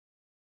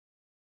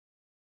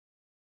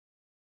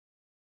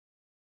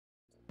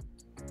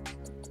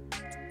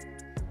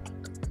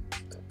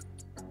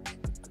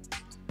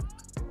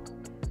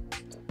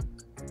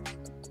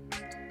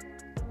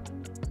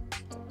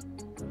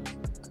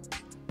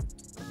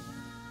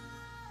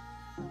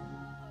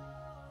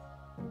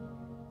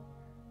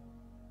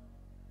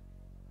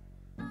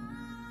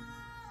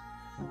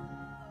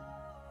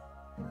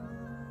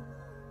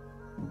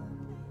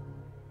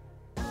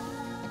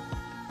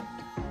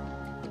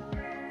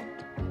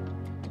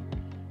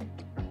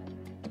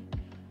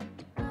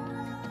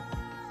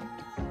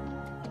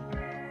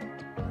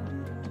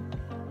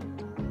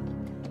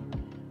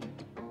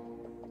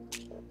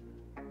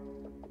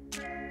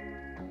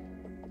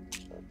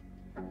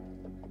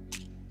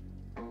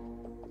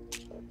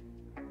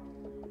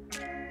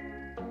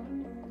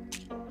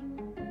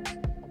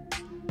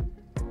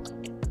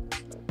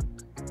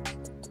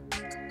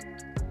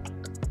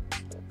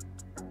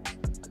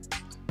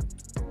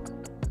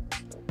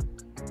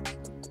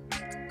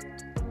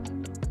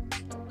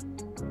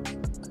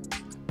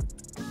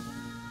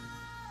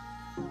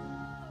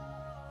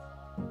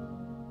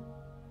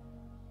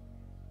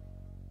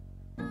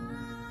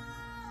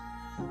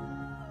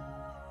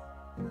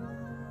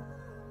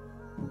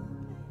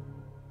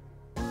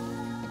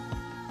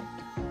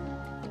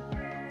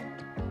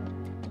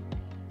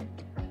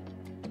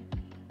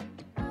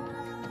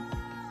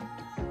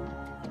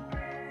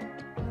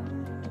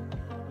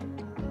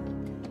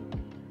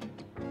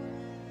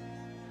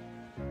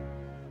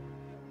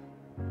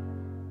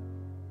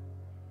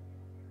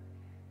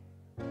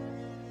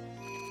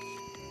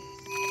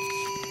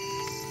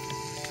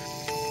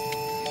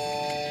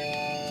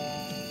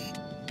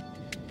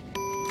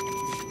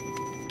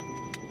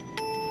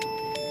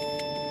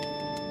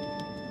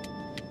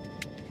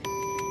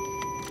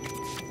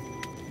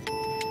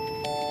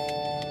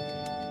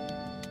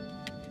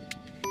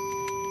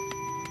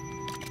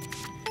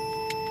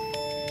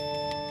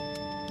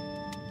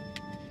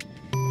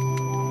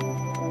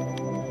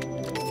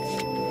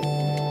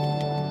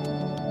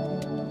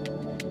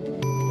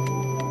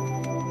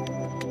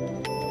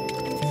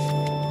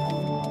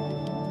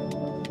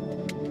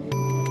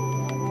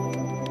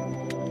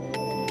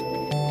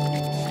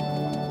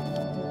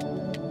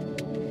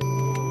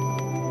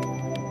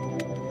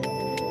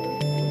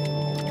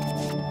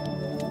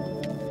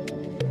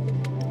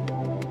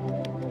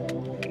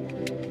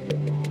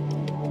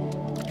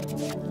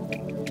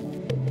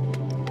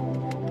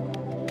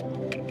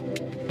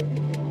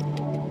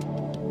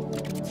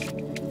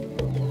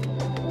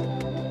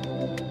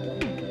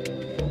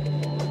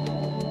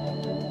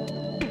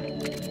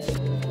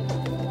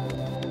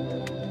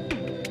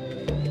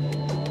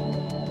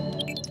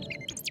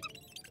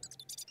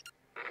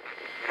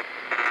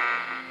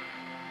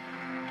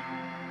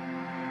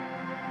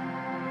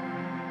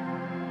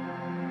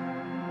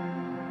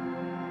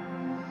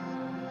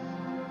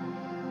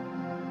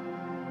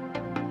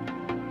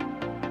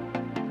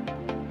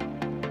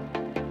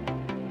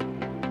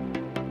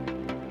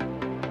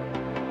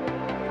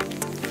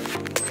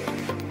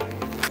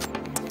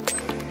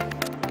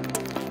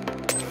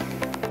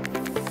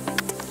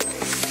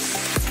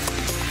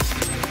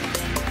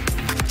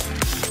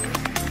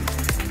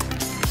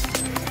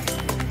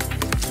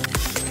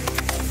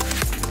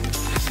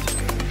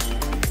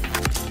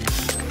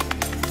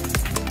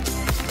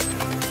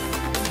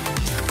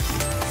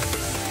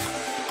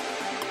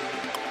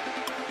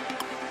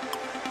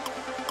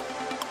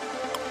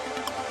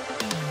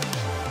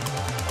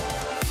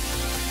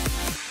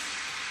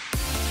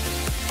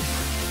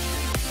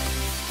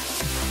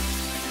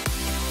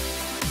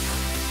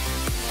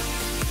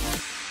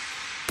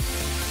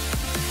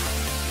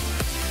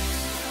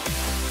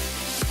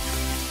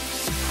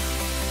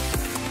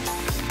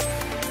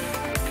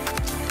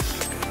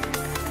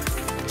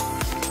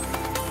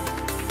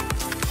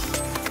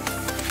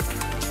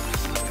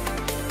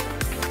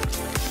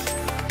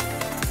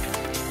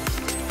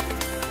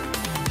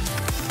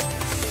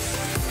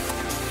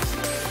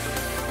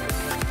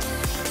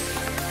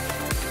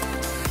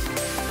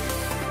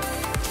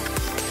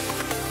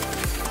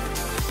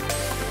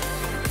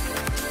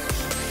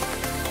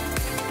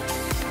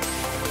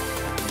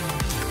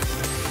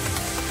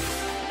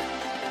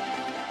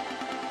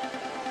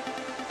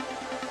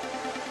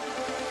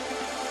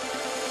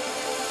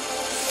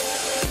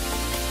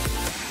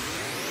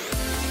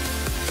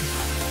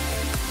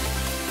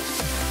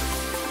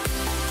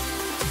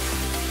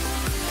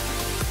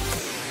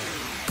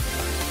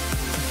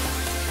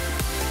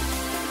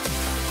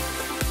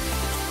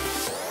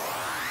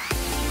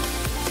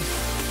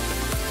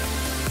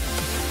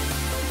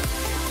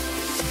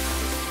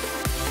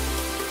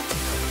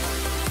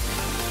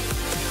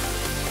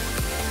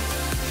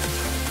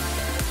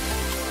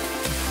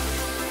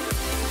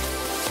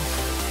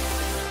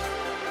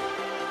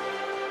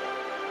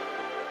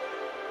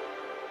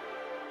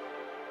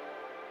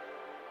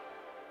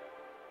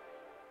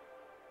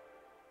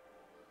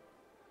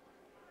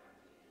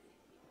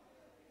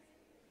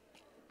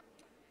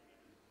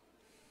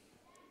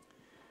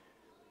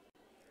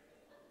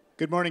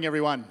Good morning,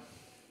 everyone.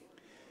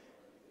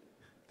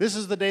 This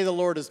is the day the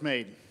Lord has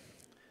made.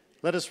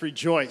 Let us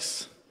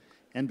rejoice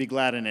and be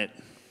glad in it.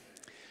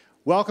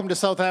 Welcome to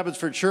South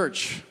Abbotsford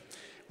Church,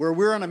 where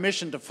we're on a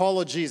mission to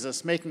follow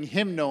Jesus, making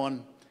him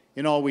known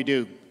in all we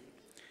do.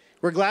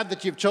 We're glad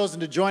that you've chosen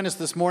to join us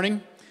this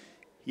morning,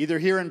 either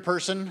here in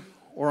person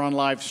or on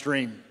live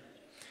stream.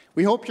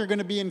 We hope you're going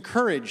to be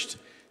encouraged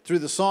through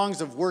the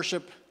songs of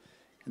worship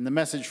and the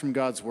message from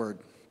God's Word.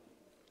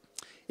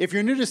 If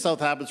you're new to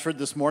South Abbotsford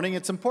this morning,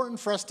 it's important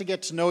for us to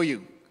get to know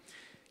you.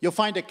 You'll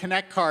find a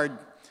Connect card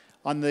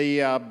on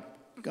the,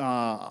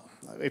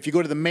 if you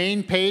go to the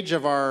main page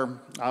of our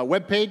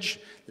webpage,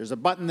 there's a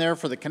button there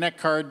for the Connect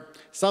card,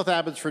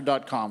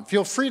 southabbotsford.com.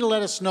 Feel free to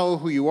let us know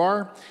who you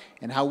are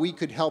and how we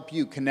could help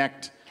you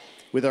connect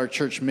with our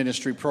church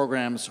ministry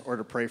programs or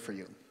to pray for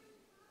you.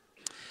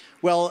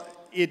 Well,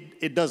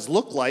 it does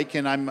look like,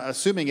 and I'm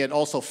assuming it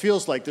also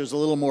feels like there's a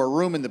little more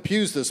room in the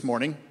pews this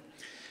morning.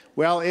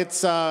 Well,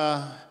 there's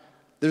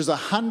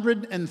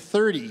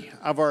 130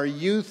 of our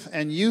youth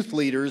and youth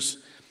leaders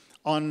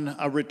on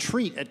a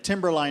retreat at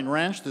Timberline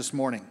Ranch this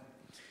morning.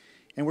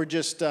 And we're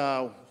just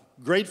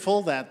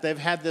grateful that they've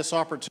had this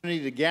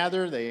opportunity to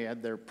gather. They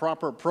had their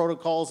proper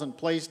protocols in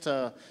place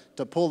to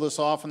pull this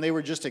off, and they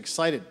were just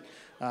excited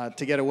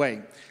to get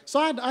away. So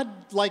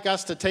I'd like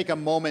us to take a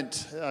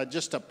moment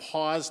just to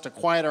pause, to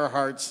quiet our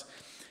hearts,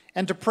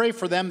 and to pray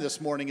for them this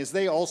morning as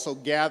they also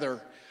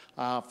gather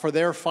for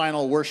their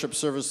final worship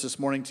service this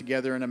morning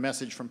together in a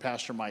message from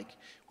Pastor Mike.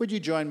 Would you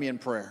join me in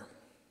prayer?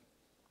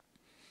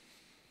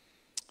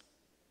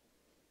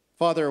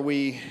 Father,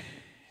 we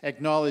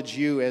acknowledge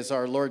you as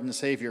our Lord and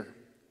Savior,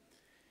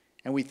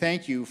 and we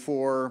thank you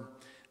for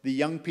the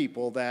young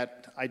people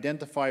that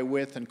identify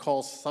with and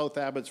call South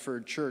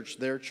Abbotsford Church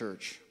their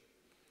church,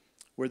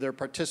 where they're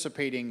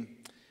participating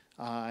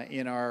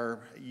in our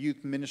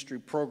youth ministry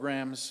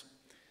programs,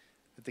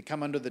 that they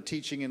come under the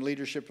teaching and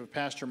leadership of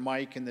Pastor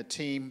Mike and the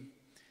team.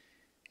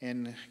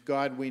 And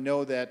God, we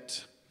know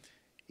that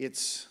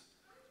it's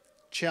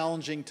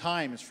challenging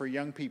times for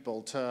young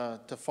people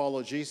to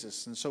follow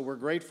Jesus. And so we're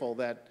grateful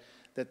that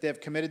they've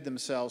committed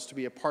themselves to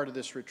be a part of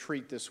this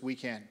retreat this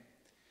weekend.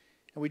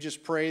 And we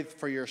just pray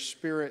for your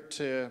Spirit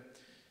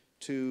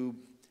to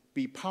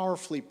be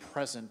powerfully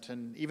present,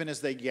 and even as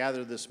they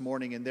gather this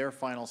morning in their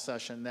final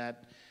session,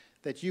 that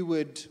you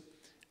would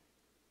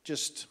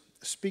just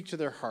speak to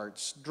their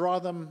hearts, draw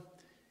them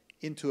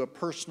into a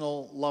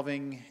personal,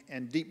 loving,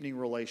 and deepening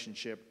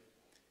relationship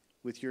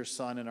with your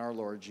Son and our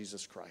Lord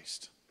Jesus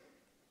Christ.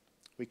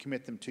 We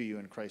commit them to you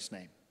in Christ's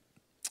name.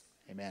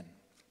 Amen.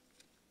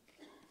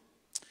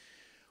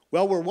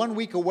 Well, we're 1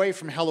 week away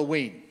from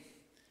Halloween,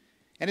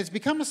 and it's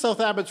become a South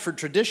Abbotsford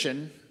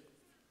tradition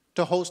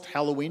to host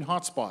Halloween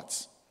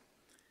hotspots.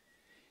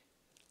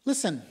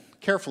 Listen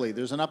carefully,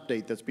 there's an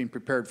update that's been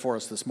prepared for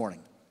us this morning.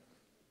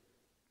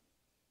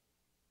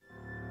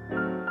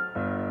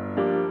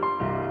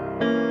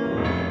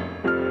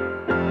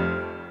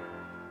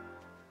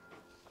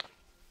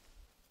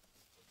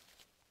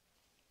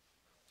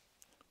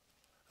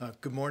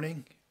 Good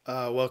morning.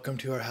 Welcome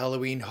to our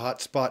Halloween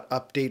hotspot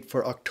update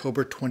for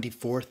October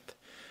 24th.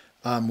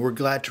 We're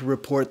glad to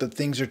report that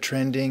things are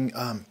trending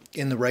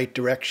in the right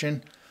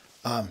direction,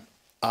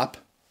 up.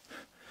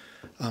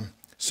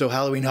 So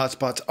Halloween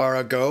hotspots are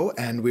a go,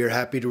 and we are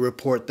happy to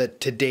report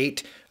that to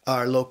date,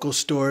 our local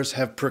stores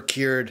have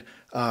procured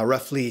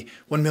roughly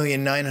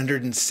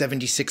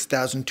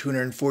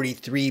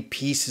 1,976,243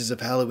 pieces of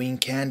Halloween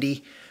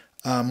candy,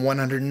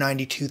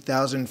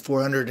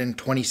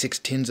 192,426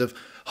 tins of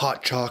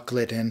hot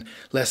chocolate, and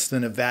less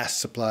than a vast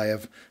supply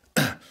of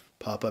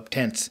pop-up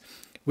tents,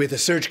 with a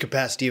surge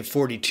capacity of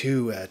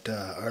 42 at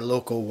our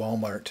local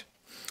Walmart.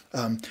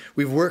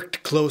 We've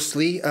worked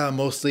closely,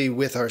 mostly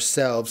with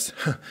ourselves,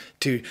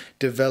 to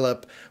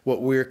develop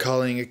what we're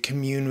calling a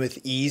Commune with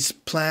Ease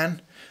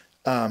plan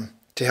to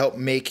help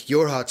make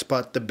your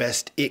hotspot the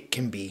best it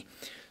can be.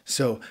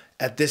 So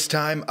at this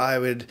time,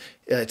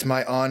 it's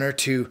my honor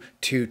to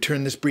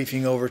turn this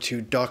briefing over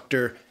to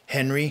Dr.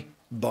 Henry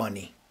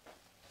Bonney.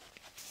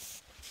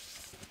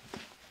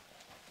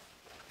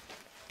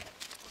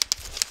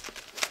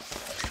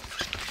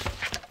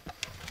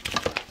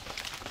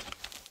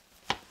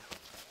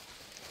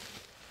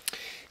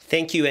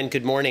 Thank you and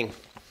good morning.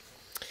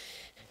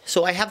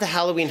 So I have the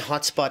Halloween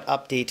hotspot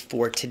update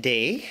for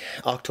today,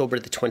 October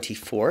the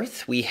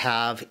 24th. We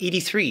have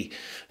 83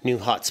 new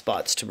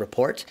hotspots to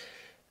report.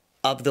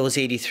 Of those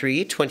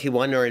 83,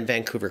 21 are in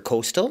Vancouver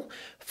Coastal,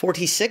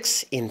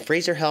 46 in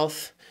Fraser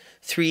Health,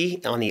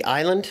 3 on the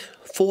island,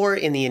 4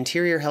 in the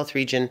Interior Health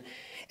Region,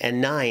 and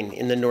 9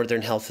 in the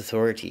Northern Health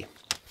Authority.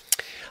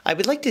 I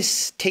would like to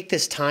take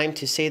this time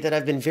to say that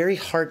I've been very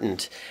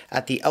heartened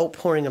at the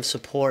outpouring of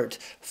support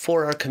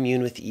for our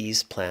Commune with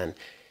Ease plan,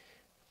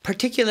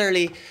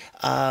 particularly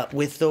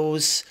with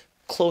those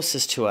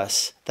closest to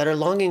us that are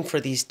longing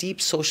for these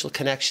deep social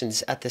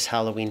connections at this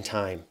Halloween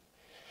time.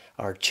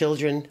 Our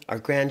children, our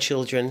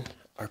grandchildren,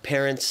 our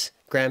parents,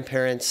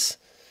 grandparents,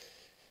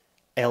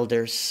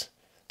 elders,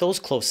 those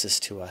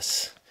closest to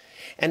us.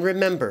 And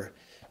remember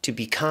to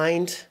be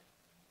kind,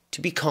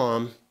 to be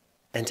calm,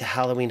 and to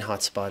Halloween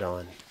hotspot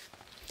on.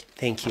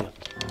 Thank you.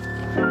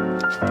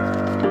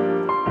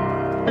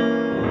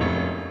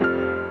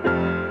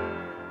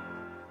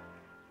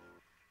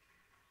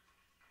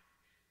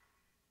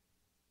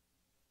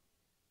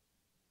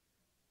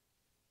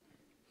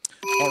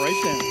 All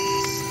right then.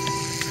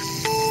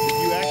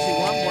 If you actually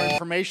want more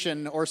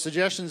information or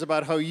suggestions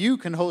about how you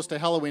can host a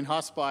Halloween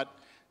hotspot,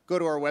 go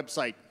to our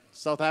website,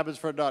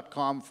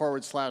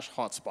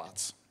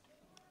 southabbotsford.com/hotspots.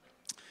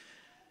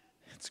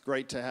 It's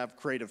great to have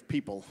creative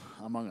people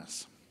among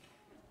us.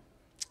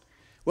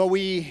 Well,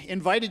 we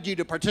invited you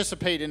to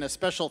participate in a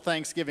special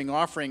Thanksgiving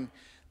offering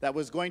that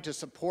was going to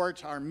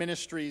support our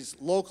ministries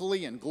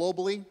locally and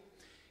globally,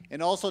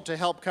 and also to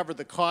help cover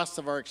the costs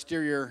of our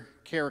exterior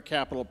care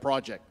capital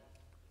project.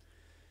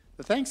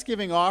 The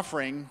Thanksgiving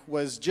offering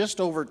was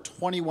just over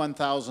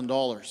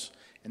 $21,000,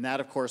 and that,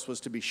 of course, was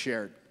to be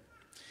shared.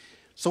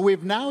 So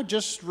we've now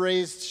just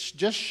raised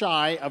just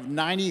shy of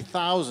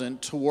 $90,000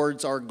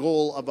 towards our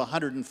goal of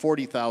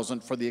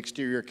 $140,000 for the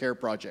exterior care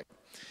project.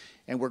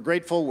 And we're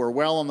grateful we're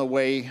well on the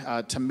way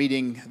to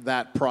meeting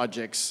that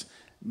project's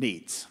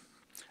needs.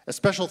 A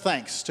special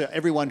thanks to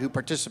everyone who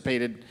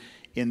participated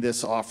in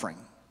this offering.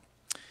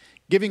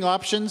 Giving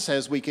options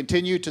as we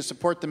continue to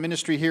support the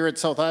ministry here at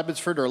South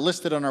Abbotsford are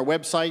listed on our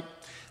website.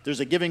 There's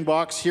a giving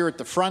box here at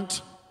the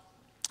front.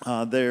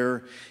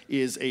 There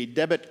is a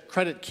debit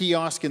credit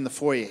kiosk in the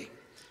foyer.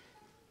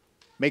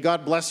 May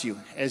God bless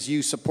you as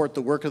you support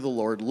the work of the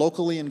Lord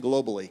locally and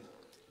globally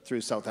through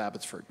South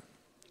Abbotsford.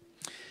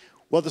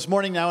 Well, this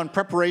morning now, in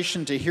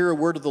preparation to hear a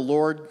word of the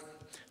Lord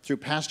through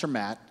Pastor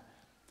Matt,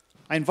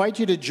 I invite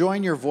you to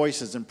join your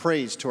voices in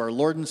praise to our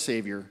Lord and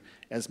Savior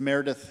as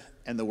Meredith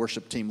and the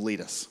worship team lead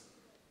us.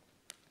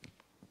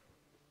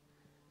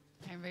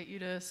 I invite you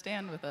to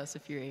stand with us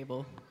if you're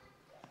able.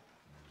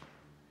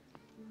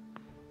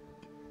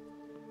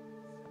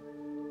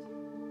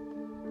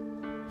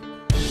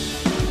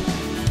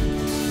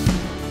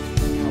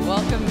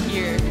 Welcome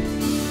here.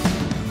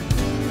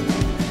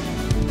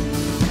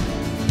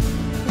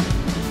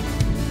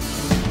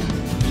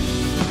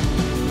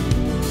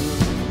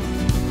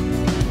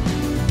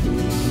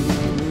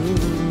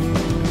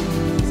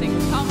 Sing,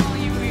 come all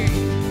you weary.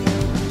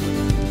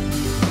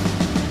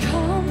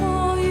 Come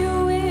all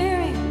you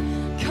weary,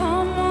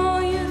 come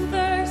all you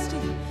thirsty,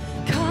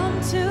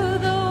 come to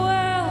the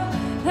well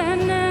that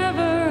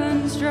never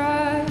runs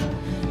dry.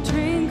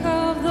 Drink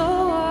of the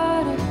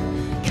water,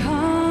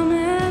 come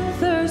and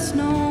thirst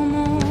no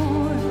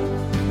more.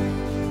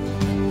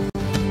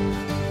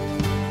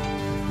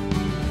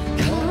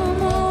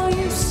 Come all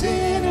you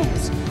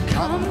sinners,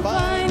 come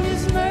find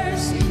his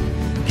mercy.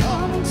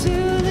 Come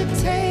to the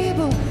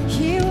table,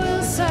 he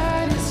will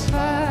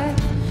satisfy.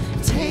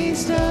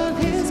 Taste of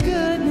his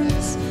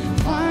goodness,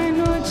 find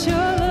what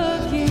you're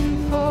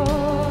looking for.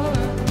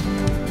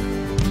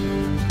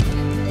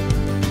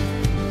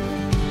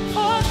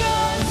 For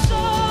God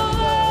so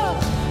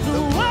loved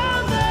the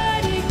world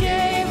that he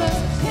gave us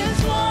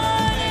his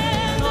one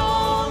and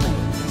only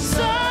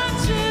Son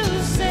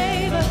to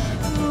save us.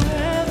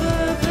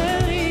 Whoever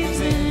believes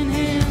in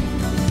him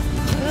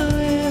will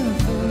live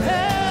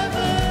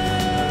forever.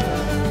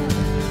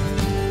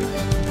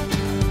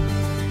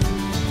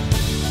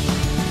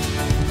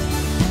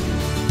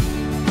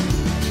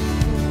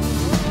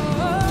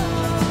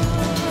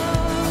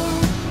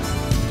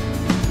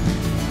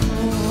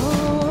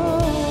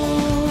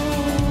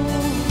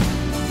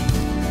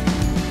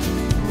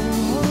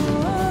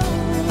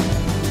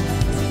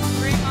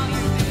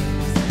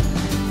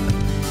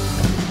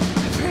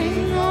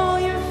 Bring all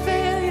your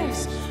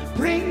failures,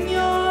 bring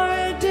your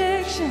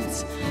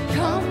addictions,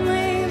 come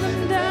lay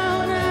them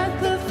down at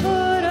the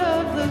foot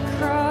of the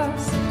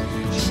cross.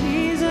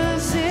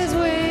 Jesus is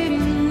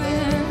waiting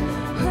there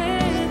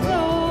with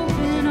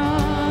open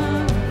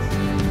arms.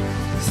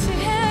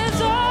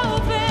 His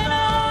open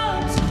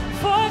arms,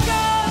 for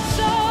God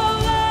so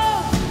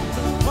loved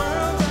the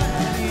world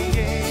that he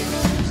gave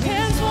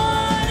his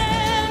one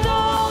and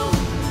only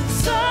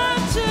Son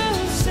to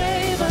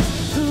save us.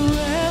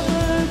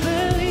 Whoever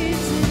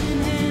believes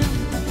in him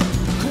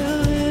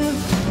will live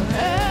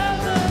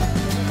forever.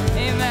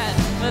 Amen.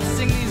 Let's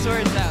sing these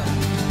words out.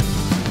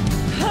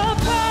 The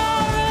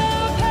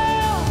power of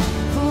hell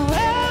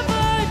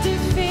forever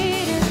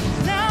defeated.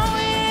 Now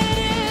it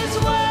is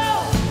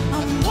well.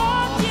 I'm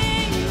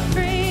walking in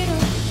freedom.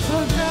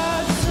 For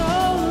God so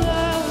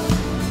loved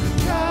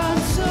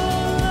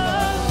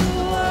the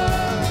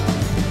world.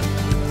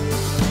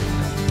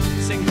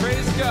 Sing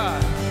praise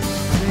God.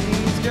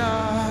 Praise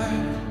God,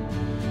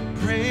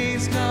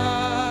 praise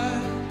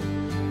God,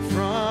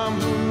 from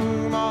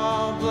whom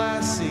all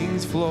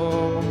blessings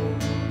flow.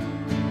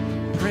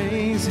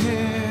 Praise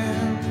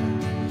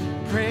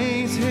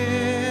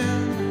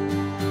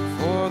Him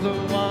for the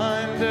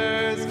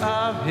wonders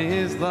of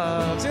His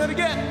love. Say it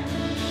again.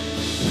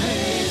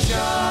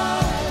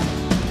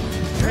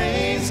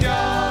 Praise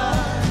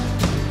God,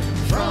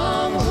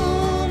 from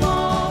whom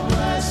all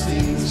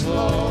blessings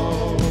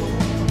flow.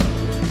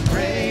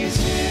 Praise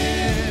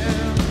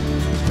Him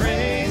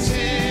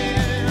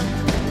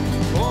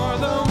for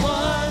the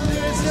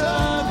wonders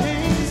of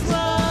His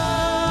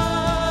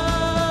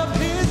love,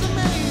 His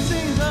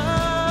amazing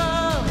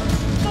love.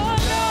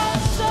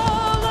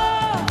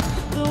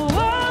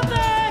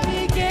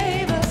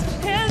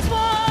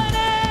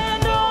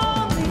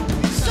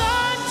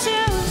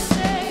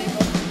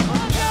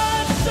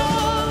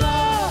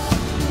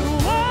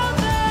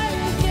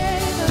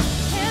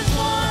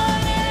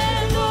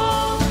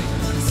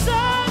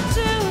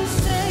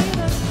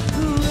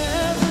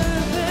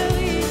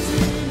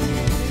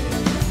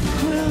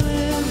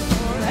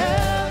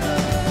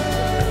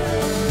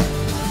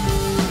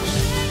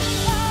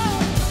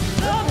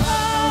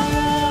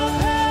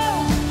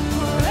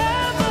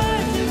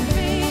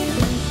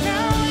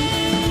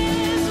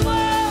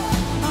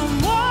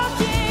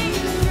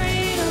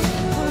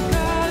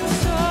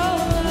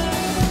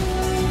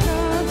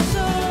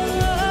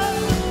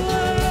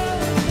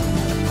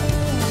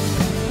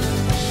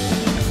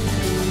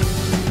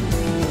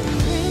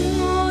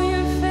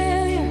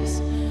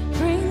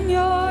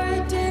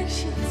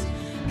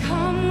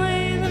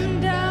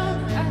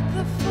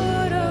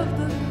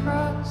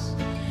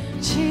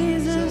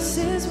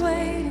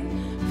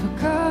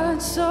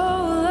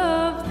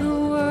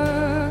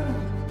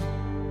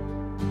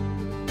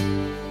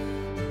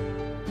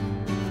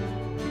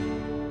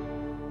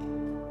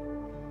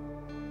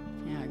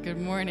 Good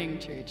morning,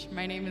 church.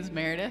 My name is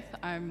Meredith.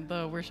 I'm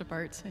the Worship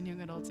Arts and Young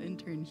Adults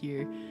intern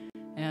here,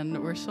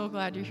 and we're so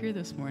glad you're here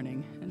this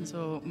morning. And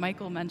so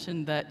Michael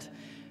mentioned that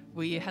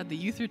we had the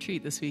youth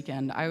retreat this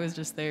weekend. I was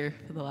just there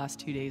for the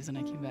last 2 days, and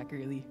I came back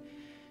early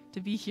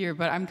to be here,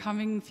 but I'm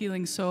coming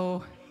feeling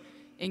so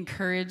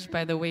encouraged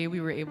by the way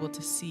we were able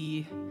to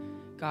see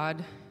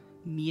God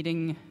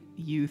meeting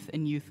youth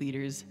and youth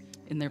leaders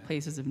in their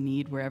places of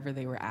need wherever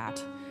they were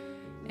at.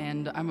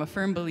 And I'm a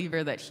firm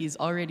believer that he's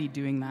already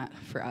doing that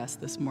for us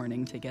this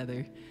morning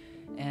together.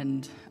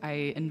 And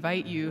I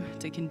invite you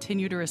to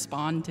continue to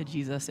respond to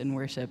Jesus in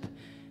worship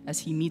as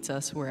he meets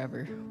us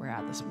wherever we're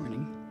at this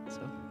morning.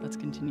 So let's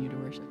continue to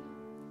worship.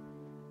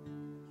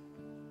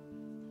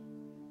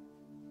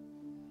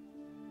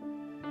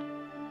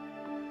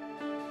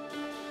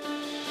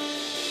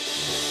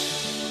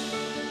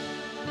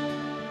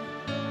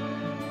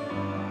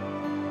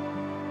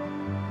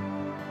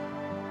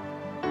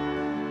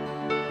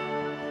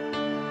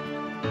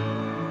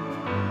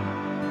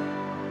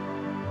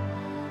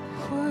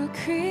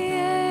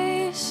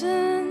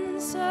 Creation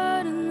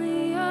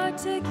suddenly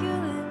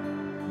articulate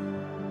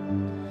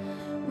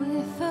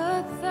with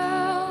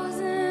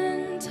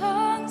 1,000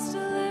 tongues to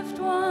lift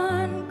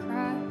one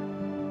cry.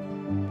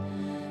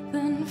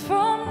 Then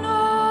from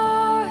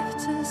north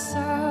to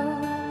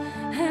south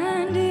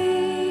and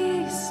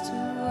east to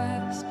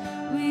west,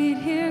 we'd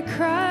hear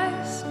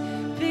Christ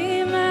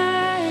be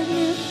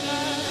magnified.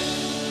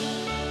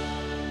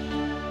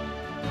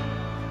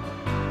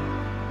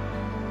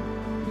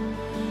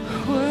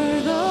 Were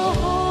the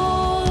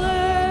whole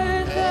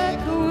earth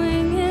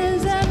echoing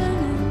his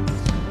eminence,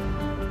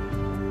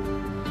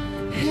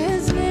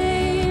 his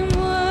name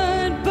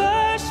would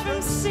burst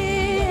from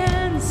sea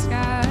and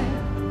sky,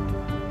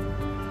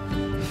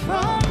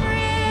 from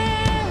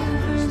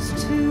rivers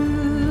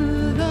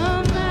to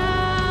the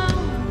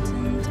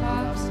mountain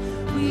tops,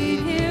 we'd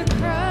hear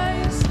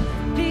Christ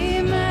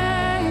be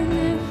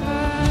magnified.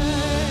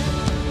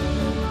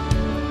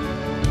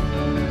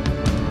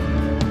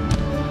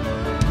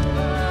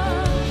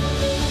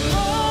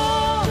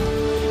 Oh,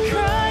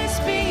 Christ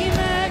be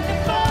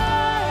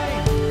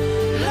magnified.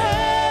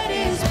 Let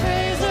his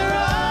praise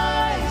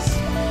arise.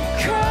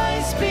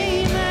 Christ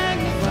be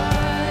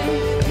magnified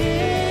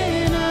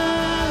in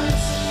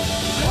us.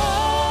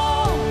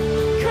 Oh,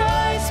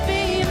 Christ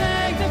be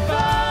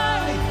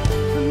magnified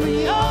from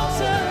the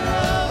altar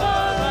of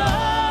our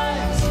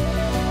lives.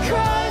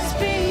 Christ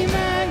be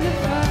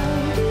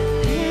magnified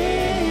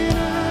in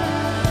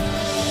us.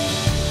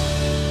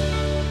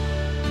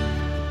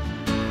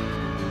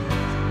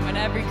 When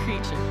every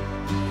creature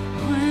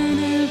When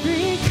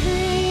every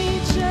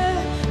creature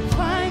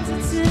finds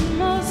its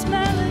inmost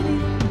melody,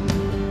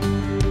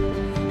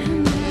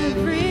 and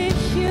every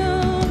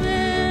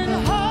human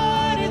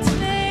heart its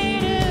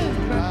native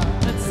cry,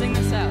 let's sing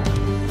this out.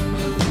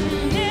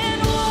 in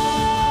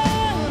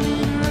one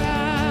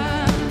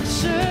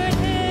enraptured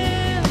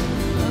hymn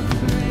of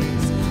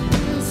praise,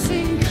 we'll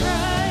sing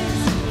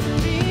Christ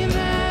be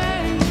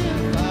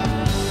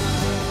magnified.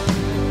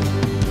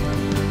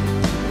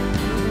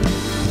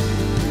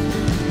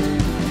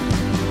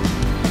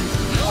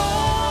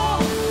 Oh,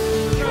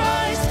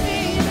 Christ be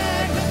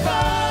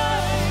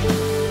magnified.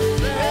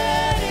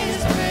 Let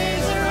his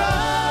praise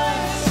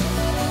arise.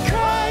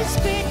 Christ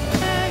be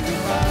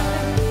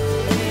magnified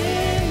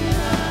in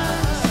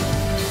us.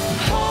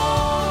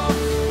 Oh,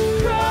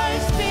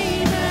 Christ be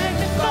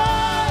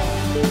magnified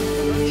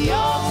from the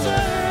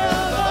altar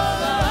of our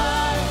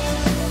lives.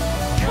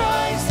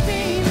 Christ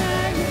be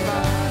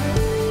magnified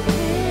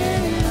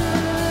in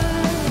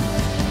us.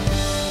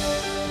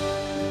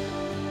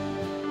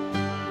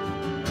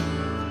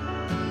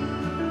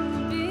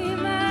 Be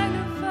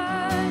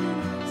magnified in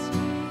us.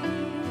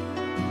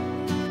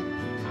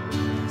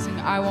 Sing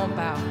I Won't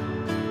Bow.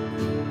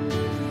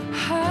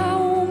 I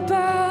won't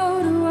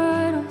bow to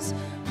idols.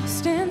 I'll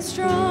stand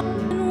strong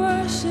and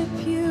worship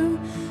you.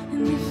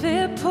 And if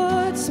it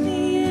puts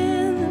me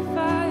in the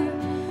fire,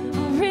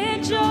 I'll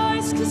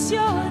rejoice 'cause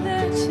you're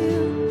there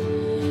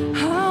too.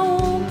 I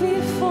won't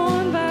be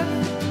formed by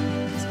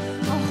feelings.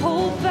 I'll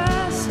hold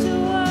fast to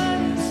what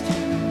is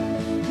true.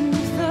 And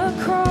if the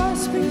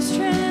cross brings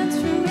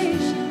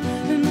transformation,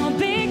 then I'll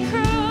be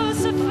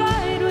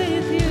crucified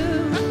with you.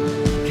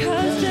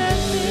 'Cause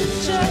death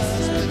is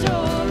just a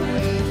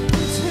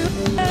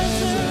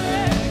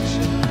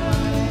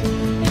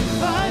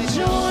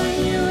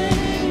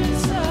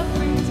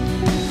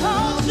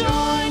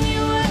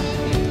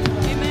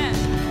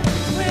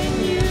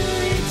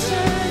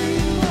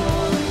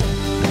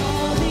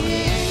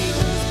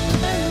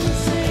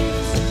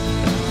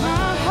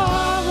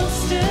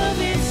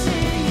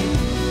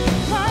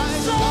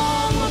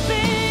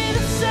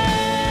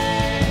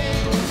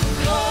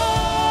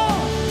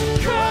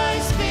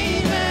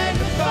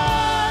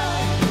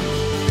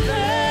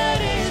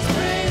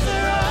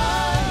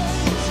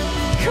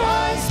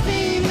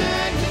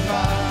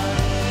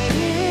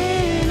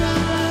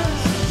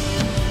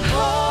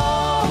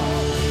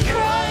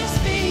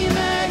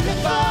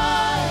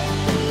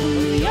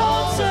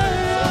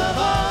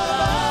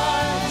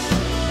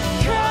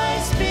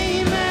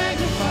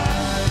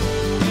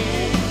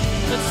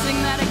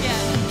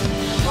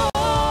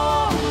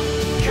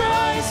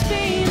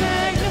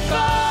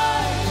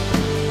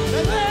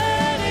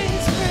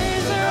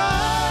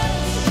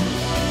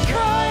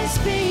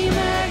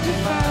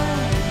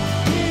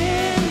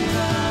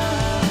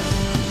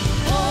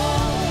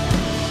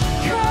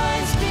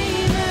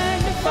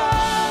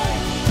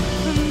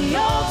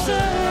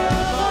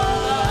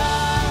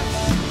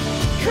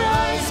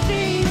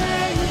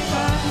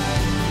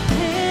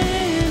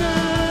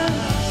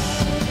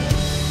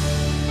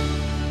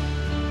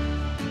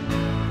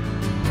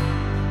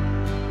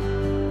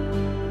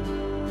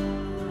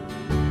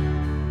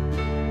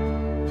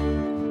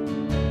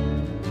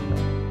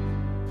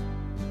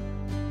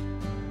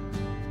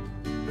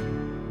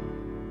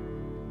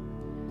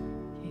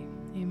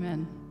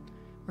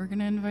we're going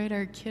to invite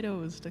our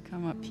kiddos to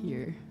come up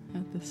here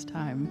at this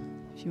time.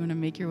 If you want to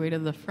make your way to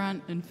the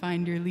front and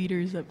find your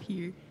leaders up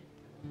here.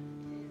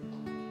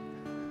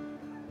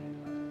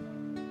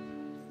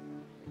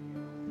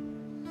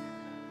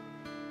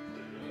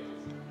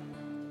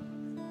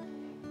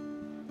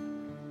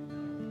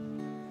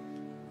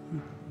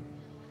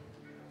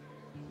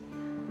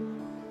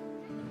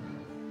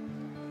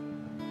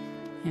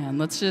 And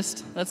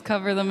let's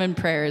cover them in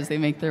prayer as they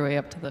make their way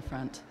up to the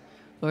front.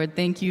 Lord,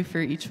 thank you for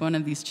each one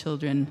of these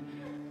children.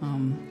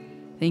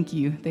 Thank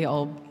you. They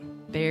all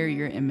bear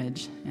your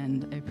image,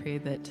 and I pray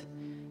that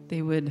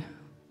they would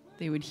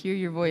hear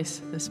your voice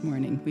this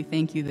morning. We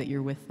thank you that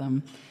you're with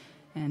them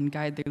and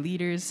guide their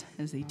leaders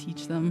as they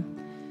teach them.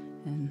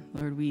 And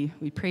Lord, we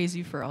praise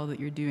you for all that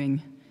you're doing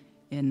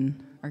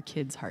in our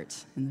kids'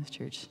 hearts in this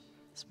church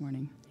this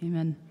morning.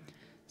 Amen.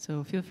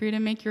 So feel free to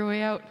make your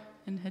way out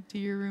and head to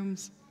your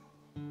rooms.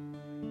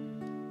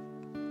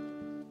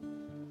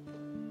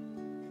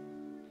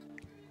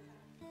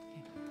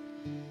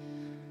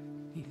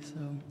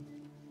 So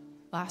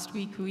last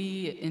week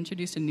we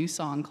introduced a new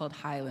song called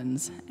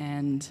Highlands,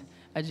 and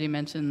Ajay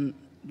mentioned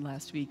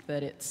last week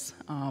that it's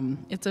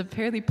a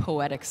fairly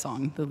poetic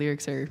song. The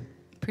lyrics are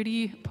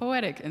pretty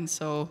poetic, and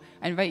so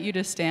I invite you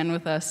to stand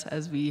with us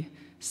as we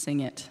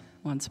sing it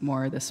once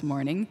more this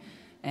morning.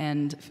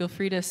 And feel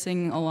free to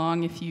sing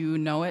along if you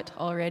know it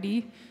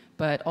already,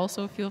 but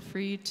also feel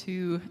free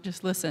to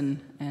just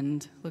listen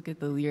and look at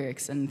the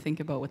lyrics and think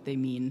about what they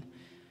mean.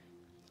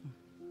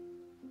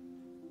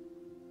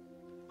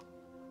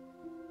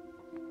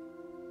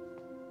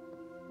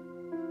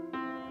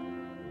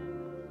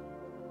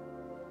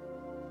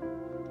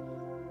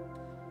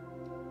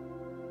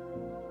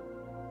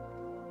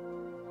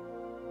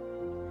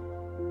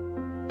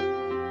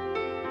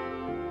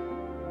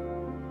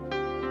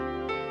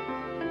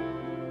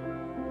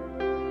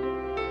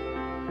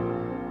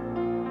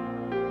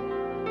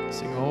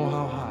 Sing, oh,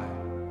 how high.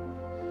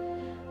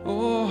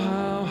 Oh,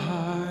 how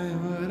high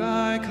would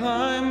I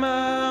climb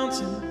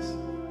mountains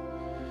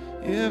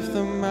if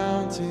the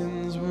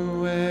mountains were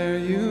where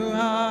you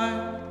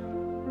hide?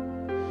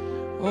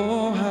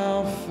 Oh,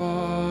 how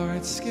far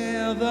I'd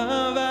scale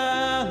the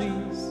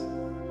valleys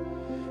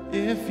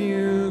if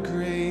you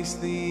grace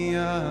the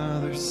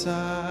other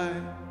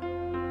side.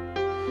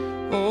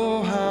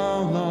 Oh,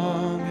 how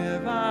long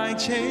have I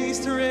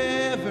chased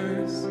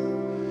rivers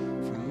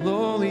from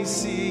lowly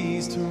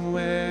seas to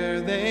where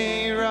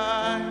they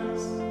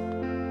rise,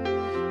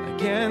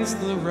 against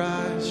the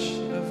rush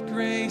of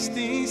grace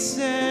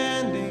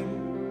descending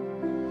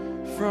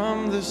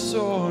from the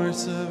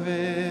source of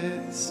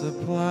its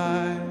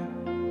supply.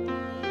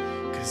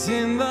 'Cause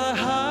in the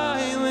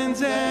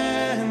highlands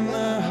and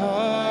the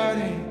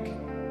heartache,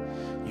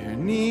 you're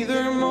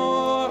neither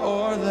more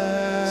or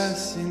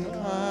less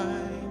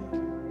inclined.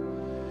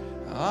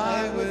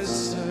 I would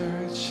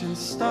search and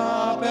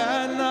stop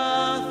at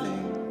nothing.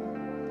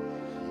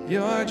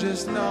 You're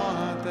just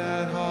not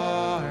that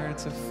hard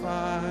to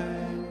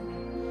find.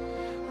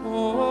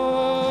 Oh,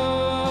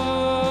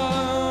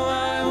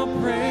 I will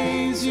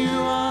praise you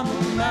on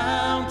the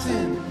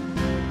mountain.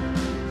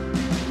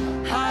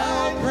 I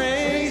will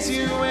praise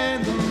you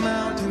when the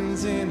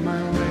mountain's in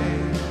my way.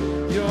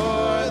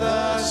 You're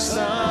the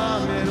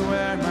summit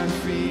where my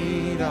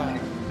feet are.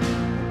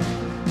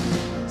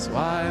 So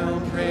I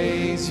will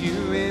praise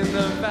you in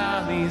the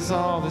valleys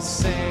all the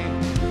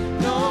same.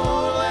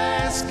 No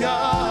less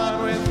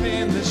God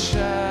within the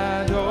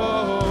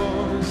shadows,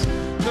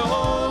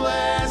 no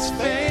less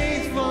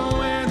faithful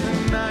when the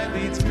night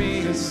leads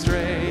me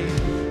astray.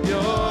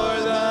 You're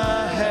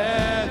the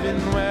heaven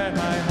where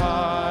my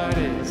heart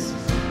is,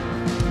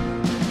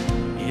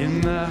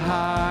 in the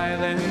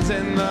highlands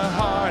and the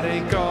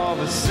heartache all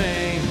the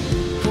same.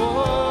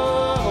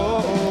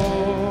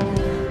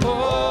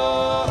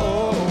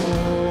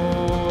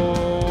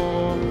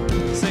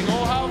 Sing,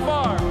 oh, how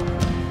far?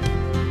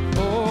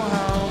 Oh,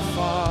 how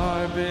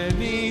far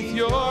beneath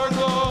your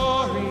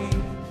glory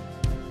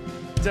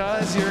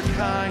does your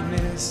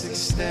kindness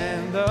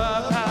extend the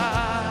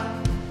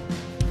path,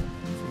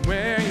 from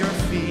where your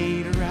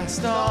feet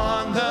rest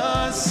on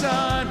the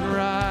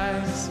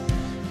sunrise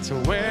to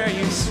where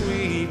you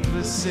sweep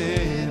the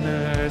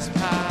sinner's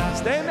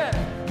past. Amen.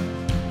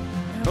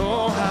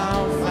 Oh,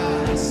 how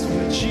fast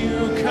would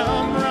you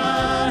come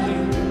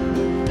running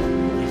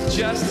if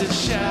just to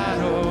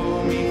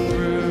shadow me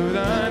through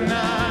the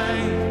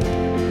night,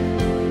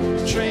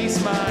 trace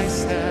my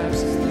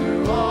steps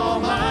through all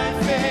my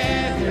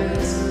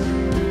failures,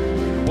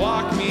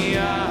 walk me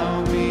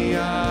out the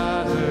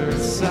other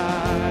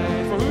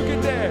side. For who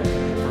could dare?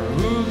 For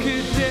who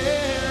could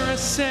dare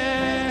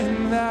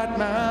ascend that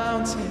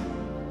mountain,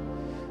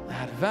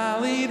 that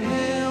valleyed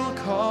hill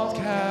called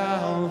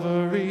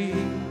Calvary?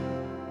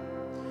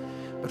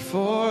 But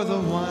for the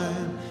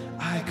one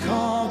I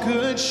call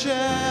Good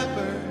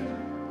Shepherd,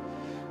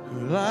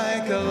 who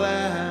like a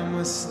lamb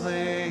was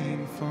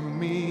slain for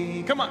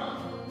me. Come on.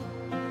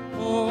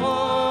 Oh,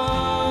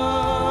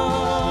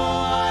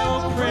 I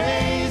will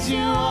praise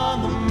you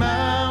on the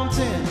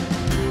mountain.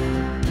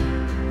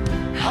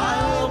 I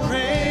will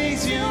praise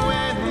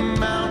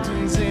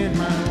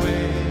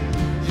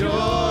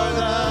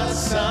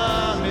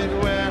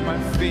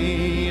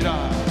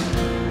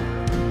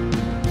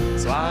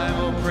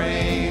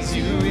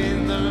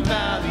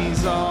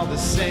the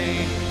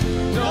same.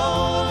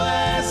 No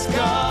less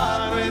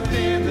God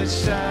within the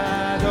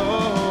shadows.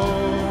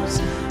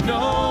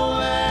 No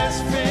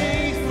less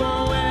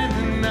faithful when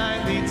the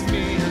night leads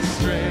me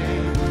astray.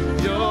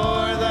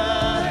 You're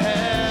the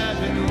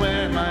heaven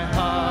where my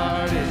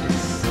heart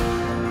is.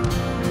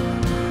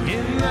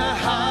 In the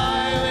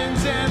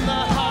highlands and the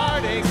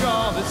heartache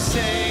all the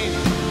same.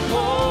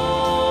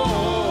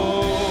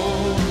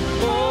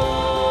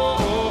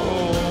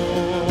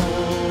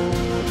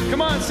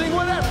 Come on, sing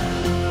whatever.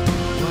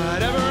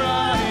 Whatever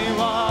I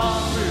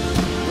walk through,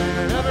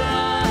 wherever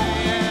I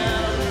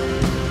am,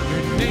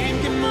 your name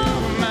can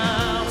move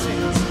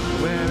mountains.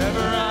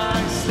 Wherever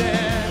I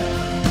stand,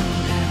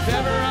 if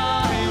ever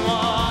I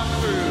walk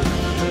through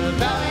the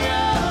valley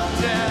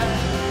of death,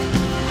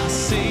 I'll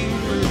sing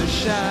through the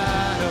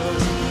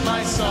shadows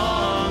my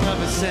song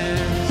of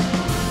ascent.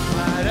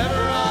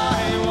 Whatever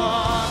I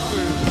walk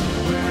through,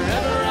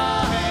 wherever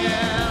I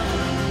am,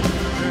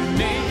 your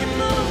name can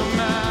move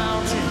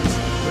mountains.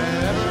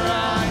 Wherever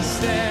I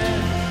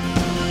stand,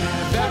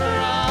 if ever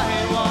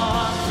I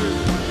walk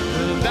through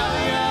the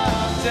valley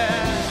of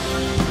death,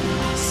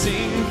 I'll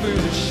sing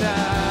through the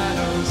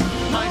shadows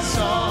my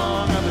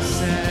song of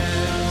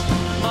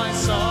ascent, my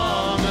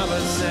song of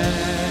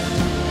ascent.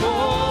 Oh,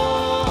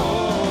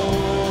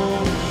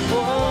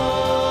 oh,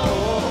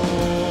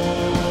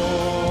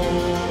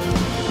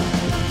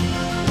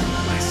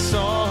 my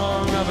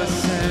song of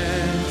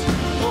ascent.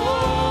 Oh,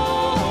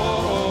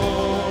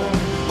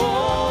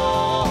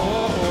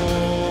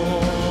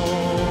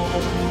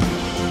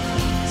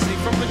 sing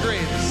from the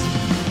greatest,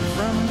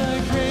 from the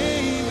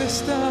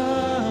gravest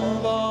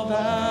of all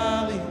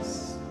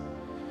valleys,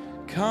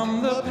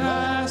 come the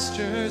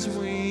pastures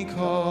we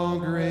call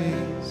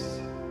grace,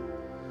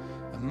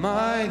 a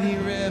mighty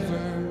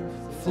river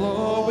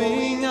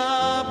flowing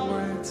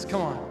upwards.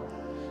 Come on.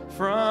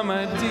 From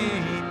a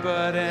deep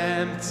but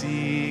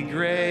empty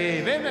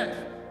grave. Amen.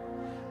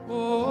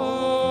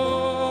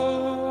 Oh,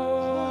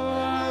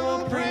 I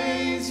will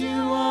praise you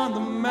on the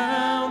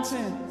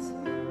mountains.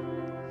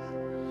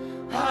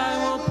 I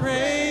will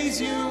praise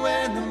you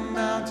when the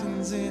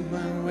mountain's in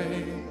my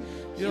way.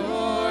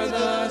 You're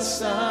the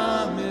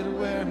summit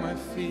where my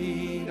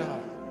feet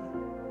are.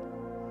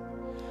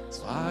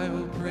 So I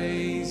will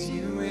praise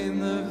you in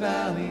the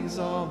valleys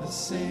all the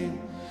same.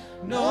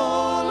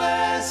 No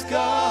less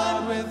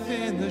God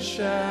within the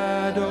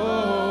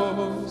shadows.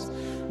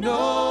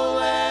 No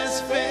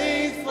less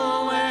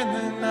faithful when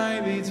the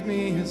night leads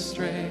me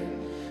astray.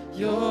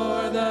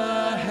 You're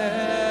the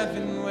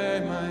heaven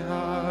where my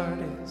heart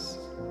is.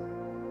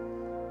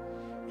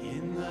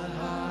 In the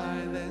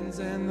highlands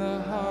and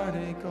the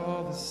heartache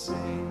all the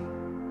same.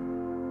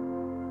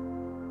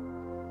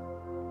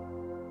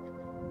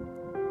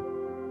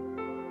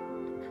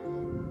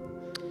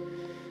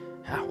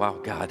 Ah, wow,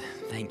 God,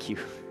 thank you.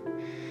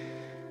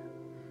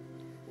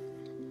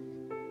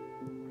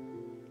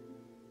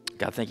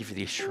 God, thank you for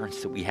the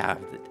assurance that we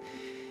have that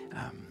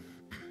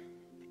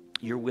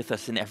you're with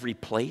us in every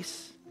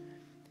place,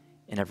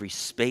 in every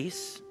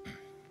space,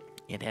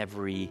 in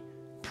every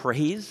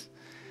praise,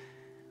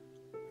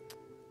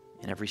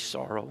 in every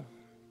sorrow.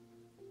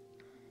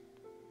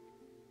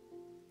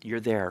 You're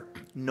there,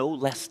 no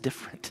less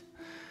different.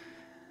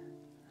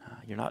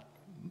 You're not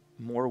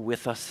more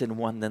with us in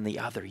one than the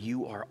other.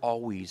 You are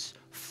always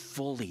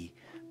fully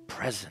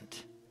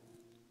present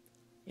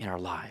in our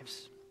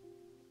lives.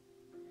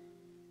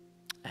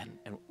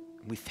 And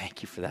we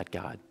thank you for that,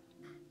 God.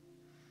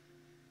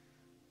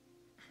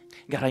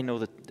 God, I know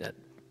that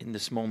in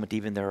this moment,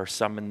 even there are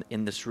some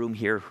in this room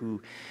here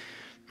who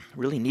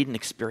really need an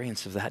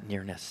experience of that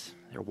nearness.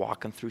 They're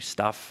walking through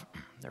stuff.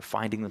 They're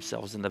finding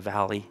themselves in the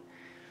valley.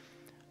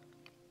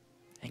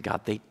 And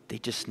God, they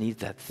just need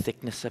that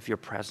thickness of your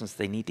presence.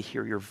 They need to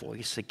hear your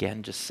voice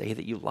again. Just say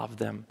that you love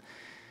them.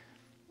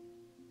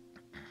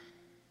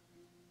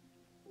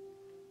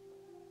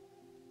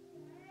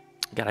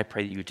 God, I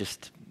pray that you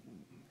just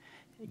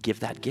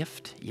give that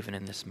gift even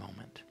in this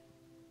moment.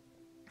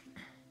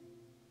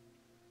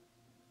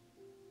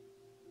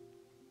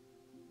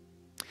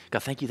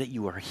 God, thank you that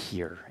you are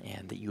here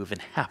and that you have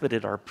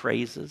inhabited our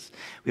praises.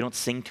 We don't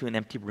sing to an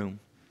empty room.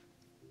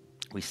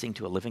 We sing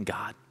to a living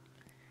God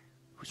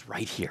who's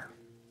right here.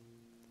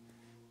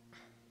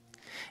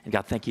 And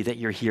God, thank you that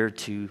you're here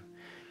to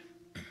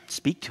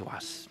speak to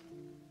us,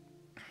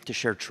 to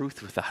share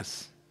truth with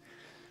us,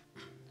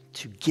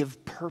 to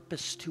give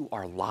purpose to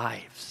our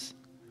lives.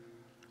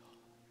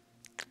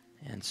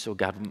 And so,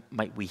 God,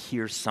 might we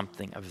hear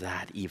something of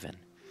that even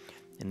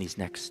in these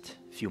next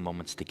few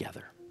moments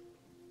together.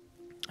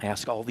 I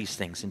ask all these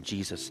things in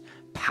Jesus'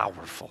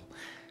 powerful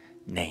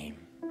name.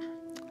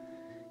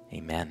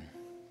 Amen.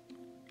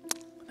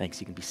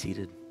 Thanks. You can be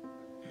seated.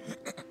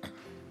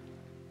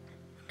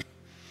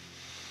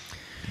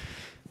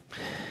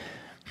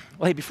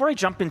 Well, hey, before I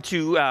jump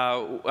into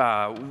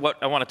what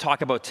I want to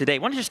talk about today, I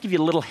want to just give you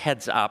a little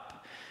heads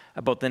up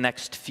about the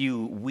next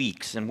few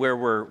weeks and where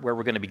we're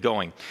going to be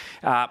going.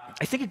 I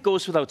think it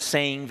goes without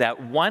saying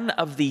that one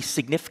of the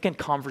significant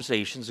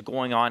conversations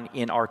going on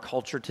in our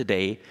culture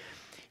today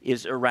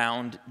is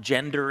around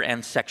gender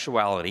and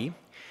sexuality.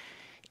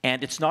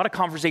 And it's not a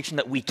conversation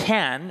that we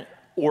can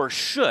or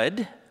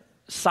should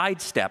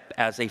sidestep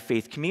as a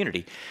faith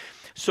community.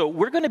 So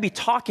we're going to be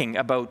talking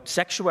about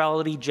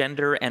sexuality,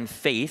 gender, and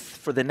faith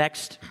for the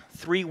next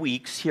 3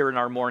 weeks here in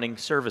our morning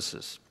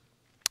services.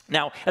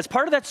 Now, as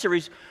part of that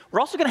series, we're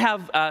also going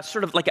to have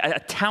sort of like a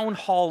town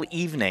hall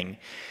evening,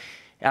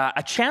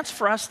 a chance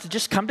for us to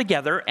just come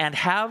together and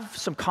have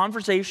some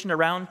conversation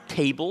around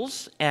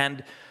tables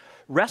and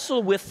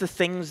wrestle with the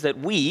things that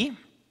we,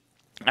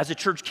 as a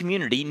church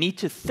community, need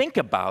to think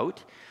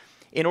about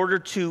in order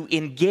to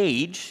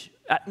engage,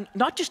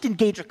 not just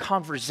engage a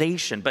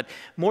conversation, but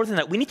more than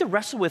that, we need to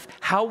wrestle with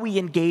how we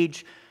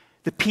engage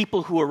the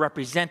people who are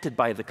represented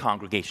by the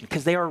congregation,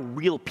 because they are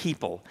real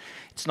people.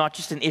 It's not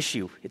just an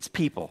issue, it's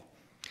people.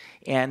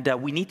 And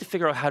we need to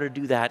figure out how to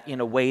do that in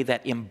a way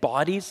that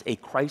embodies a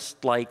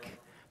Christ-like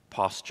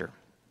posture.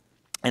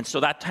 And so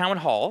that town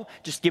hall,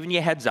 just giving you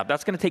a heads up,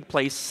 that's going to take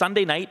place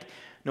Sunday night,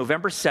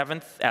 November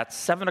 7th at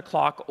 7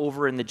 o'clock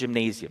over in the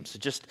gymnasium. So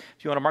just,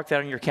 if you want to mark that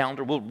on your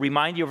calendar, we'll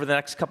remind you over the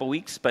next couple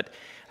weeks, but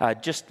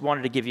just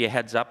wanted to give you a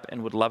heads up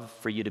and would love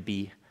for you to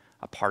be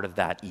a part of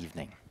that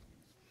evening.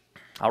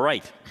 All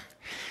right.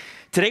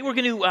 Today we're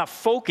going to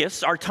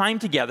focus our time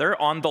together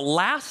on the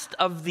last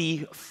of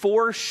the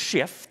 4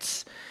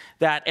 shifts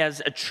that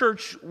as a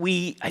church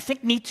we, I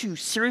think, need to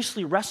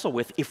seriously wrestle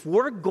with if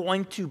we're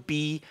going to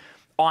be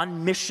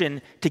on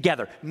mission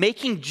together,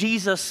 making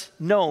Jesus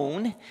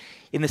known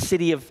in the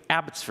city of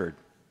Abbotsford.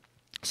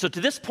 So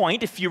to this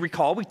point, if you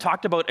recall, we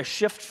talked about a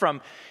shift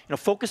from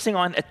focusing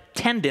on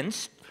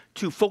attendance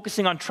to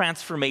focusing on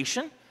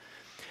transformation.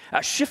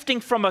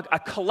 Shifting from a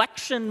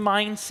collection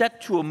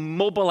mindset to a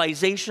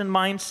mobilization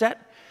mindset,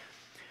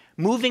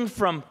 moving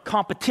from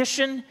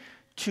competition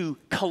to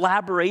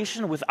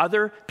collaboration with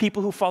other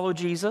people who follow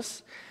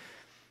Jesus.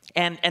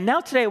 And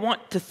now today I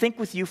want to think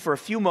with you for a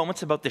few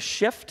moments about the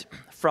shift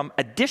from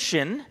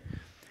addition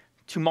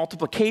to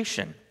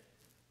multiplication.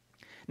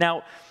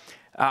 Now,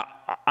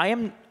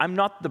 I'm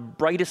not the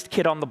brightest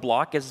kid on the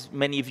block, as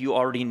many of you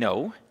already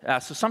know,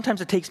 so sometimes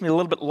it takes me a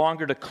little bit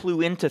longer to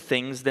clue into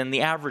things than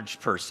the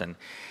average person.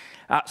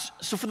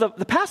 So for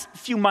the past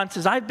few months,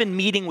 as I've been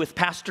meeting with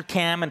Pastor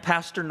Cam and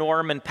Pastor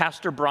Norm and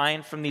Pastor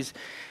Brian from these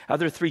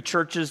other 3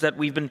 churches that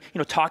we've been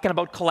talking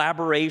about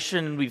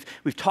collaboration, and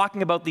we've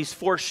talking about these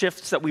 4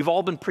 shifts that we've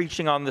all been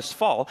preaching on this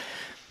fall,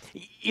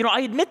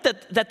 I admit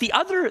that the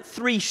other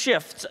 3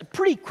 shifts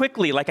pretty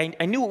quickly, like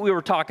I knew what we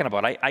were talking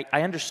about. I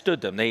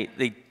understood them.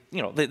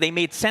 They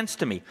made sense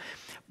to me.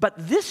 But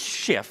this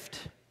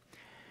shift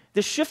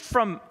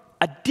from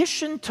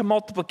addition to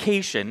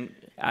multiplication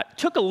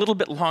took a little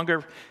bit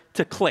longer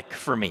to click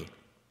for me.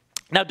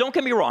 Now, don't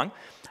get me wrong.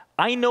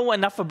 I know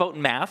enough about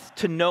math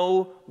to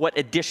know what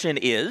addition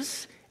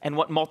is and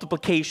what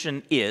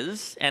multiplication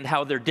is and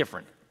how they're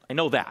different. I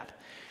know that.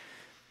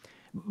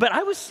 But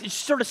I was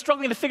sort of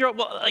struggling to figure out,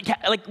 well,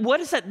 like what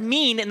does that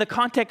mean in the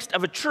context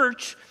of a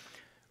church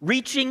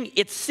reaching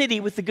its city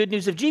with the good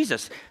news of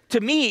Jesus? To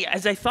me,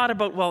 as I thought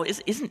about, well,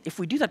 isn't if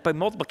we do that by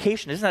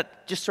multiplication, isn't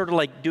that just sort of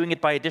like doing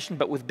it by addition,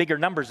 but with bigger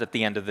numbers at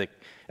the end of the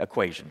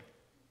equation?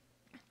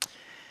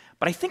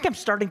 But I think I'm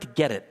starting to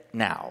get it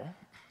now.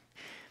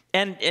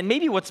 And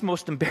maybe what's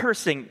most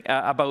embarrassing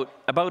about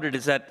it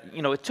is that,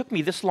 it took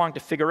me this long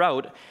to figure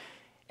out,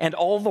 and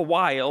all the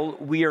while,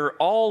 we are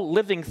all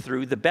living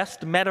through the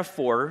best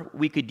metaphor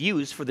we could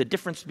use for the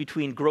difference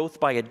between growth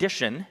by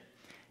addition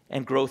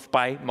and growth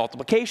by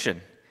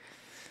multiplication.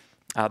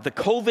 The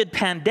COVID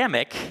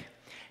pandemic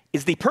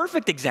is the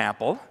perfect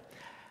example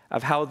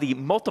of how the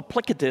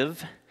multiplicative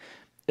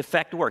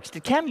effect works.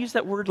 Did Cam use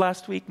that word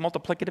last week,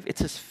 multiplicative?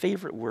 It's his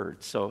favorite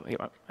word, so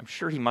I'm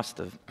sure he must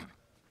have.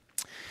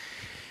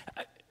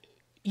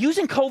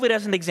 Using COVID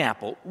as an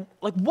example,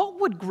 like what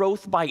would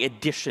growth by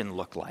addition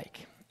look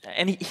like?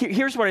 And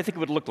here's what I think it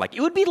would look like.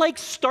 It would be like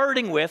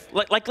starting with,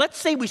 like let's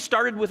say we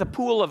started with a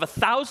pool of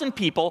 1,000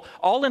 people,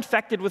 all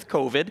infected with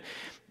COVID,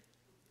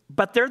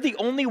 but they're the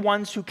only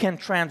ones who can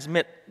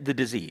transmit the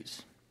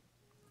disease.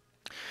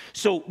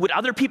 So would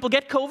other people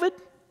get COVID?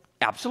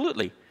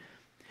 Absolutely.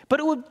 But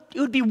it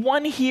would be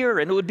 1 here,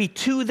 and it would be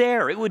 2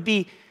 there. It would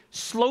be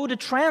slow to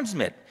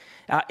transmit.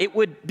 It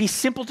would be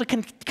simple to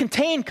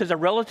contain because a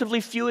relatively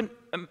few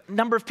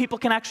number of people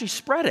can actually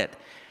spread it.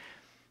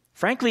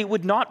 Frankly, it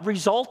would not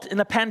result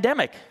in a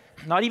pandemic,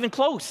 not even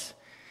close.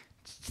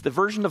 It's the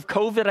version of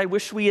COVID I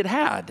wish we had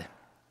had.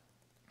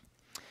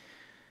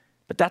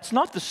 But that's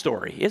not the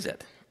story, is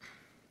it?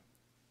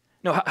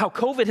 No, how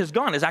COVID has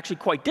gone is actually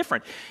quite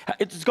different.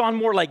 It's gone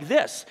more like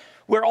this,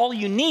 where all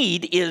you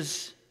need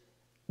is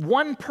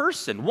one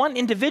person, one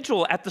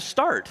individual at the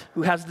start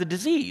who has the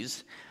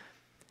disease,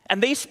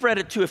 and they spread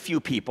it to a few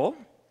people,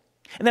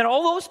 and then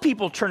all those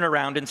people turn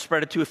around and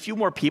spread it to a few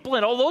more people,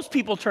 and all those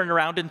people turn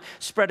around and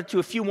spread it to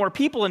a few more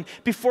people, and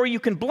before you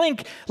can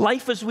blink,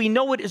 life as we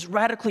know it is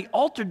radically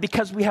altered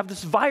because we have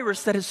this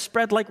virus that has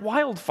spread like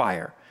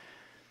wildfire.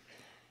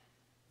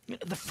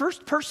 The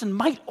first person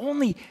might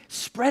only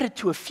spread it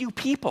to a few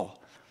people,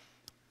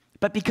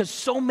 but because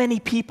so many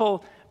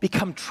people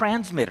become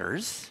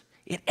transmitters,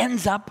 It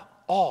ends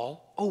up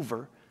all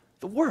over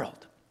the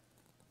world.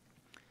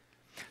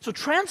 So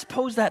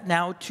transpose that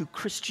now to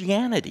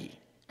Christianity.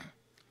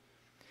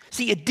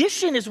 See,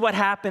 addition is what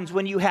happens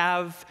when you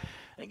have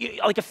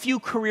like a few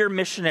career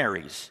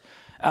missionaries.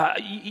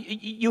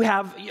 You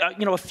have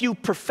a few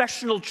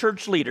professional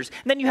church leaders.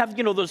 And then you have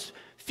those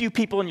few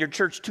people in your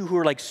church too who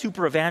are like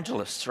super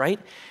evangelists,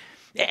 right?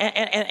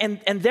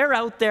 And they're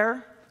out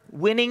there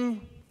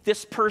winning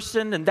this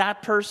person and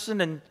that person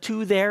and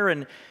 2 there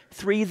and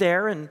 3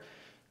 there. And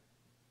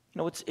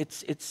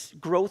it's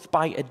growth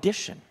by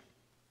addition.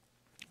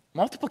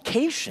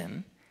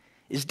 Multiplication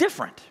is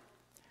different.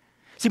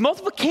 See,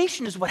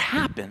 multiplication is what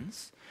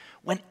happens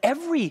when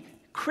every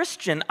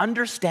Christian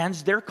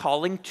understands their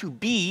calling to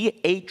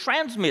be a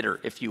transmitter,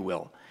 if you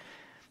will.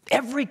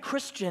 Every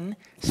Christian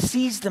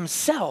sees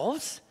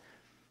themselves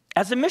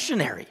as a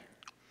missionary.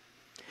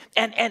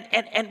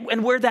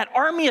 And where that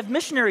army of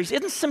missionaries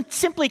isn't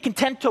simply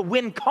content to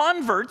win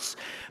converts,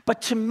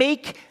 but to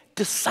make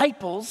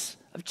disciples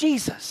of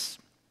Jesus.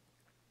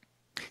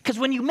 Because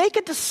when you make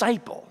a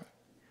disciple,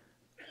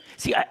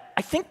 see,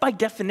 I think by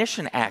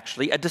definition,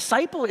 actually, a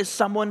disciple is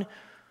someone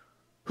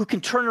who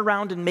can turn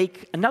around and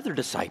make another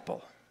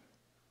disciple.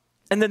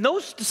 And then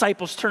those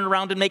disciples turn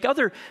around and make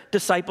other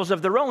disciples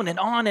of their own, and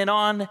on and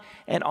on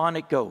and on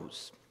it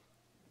goes.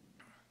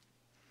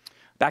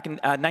 Back in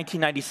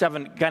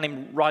 1997, a guy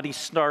named Roddy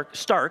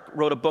Stark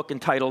wrote a book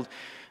entitled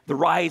The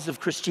Rise of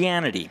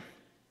Christianity.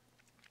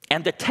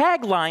 And the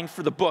tagline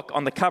for the book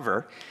on the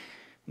cover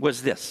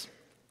was this: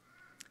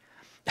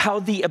 how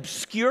the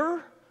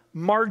obscure,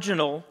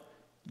 marginal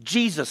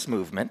Jesus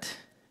movement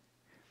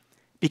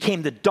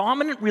became the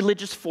dominant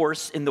religious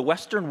force in the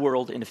Western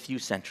world in a few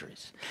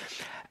centuries.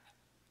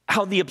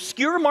 How the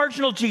obscure,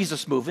 marginal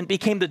Jesus movement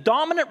became the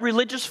dominant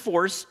religious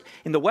force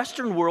in the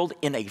Western world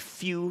in a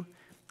few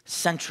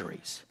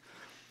centuries.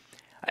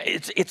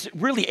 It's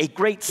really a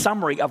great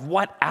summary of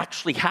what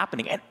actually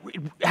happened.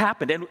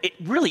 And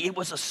it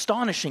was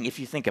astonishing if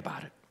you think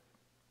about it.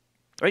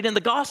 Right? In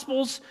the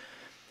Gospels,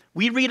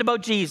 we read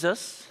about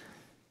Jesus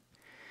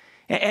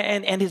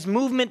and his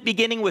movement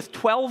beginning with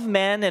 12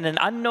 men and an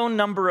unknown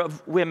number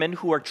of women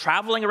who are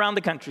traveling around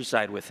the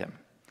countryside with him.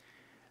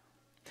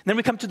 And then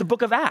we come to the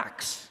book of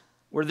Acts,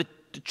 where the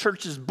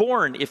church is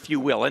born, if you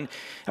will, and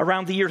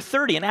around the year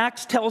 30. And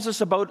Acts tells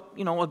us about,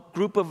 a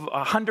group of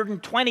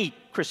 120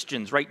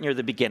 Christians right near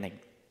the beginning.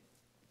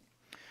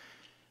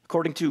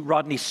 According to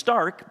Rodney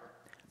Stark,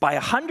 by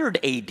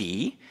 100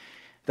 AD,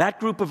 that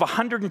group of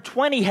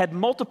 120 had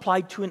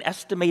multiplied to an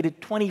estimated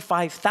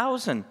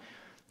 25,000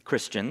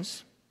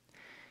 Christians.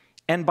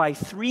 And by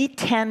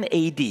 310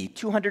 AD,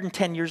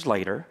 210 years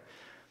later,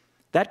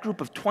 that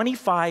group of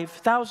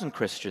 25,000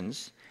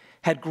 Christians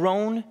had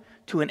grown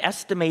to an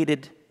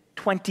estimated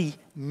 20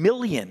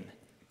 million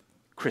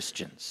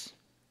Christians.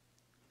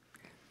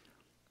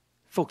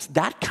 Folks,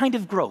 that kind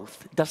of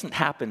growth doesn't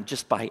happen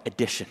just by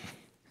addition.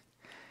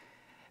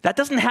 That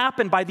doesn't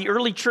happen by the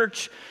early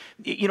church,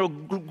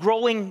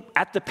 growing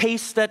at the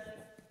pace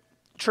that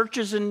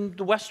churches in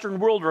the Western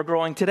world are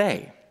growing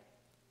today.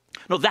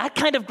 No, that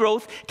kind of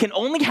growth can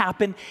only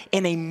happen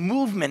in a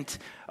movement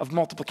of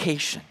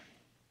multiplication.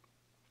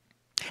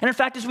 And in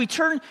fact, as we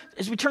turn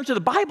to the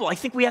Bible, I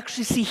think we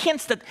actually see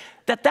hints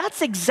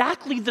that's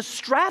exactly the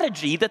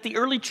strategy that the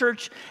early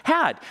church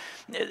had.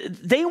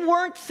 They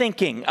weren't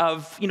thinking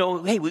of,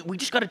 hey, we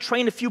just got to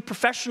train a few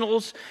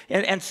professionals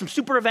and some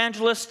super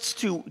evangelists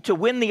to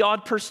win the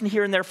odd person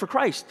here and there for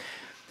Christ.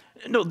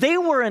 No, they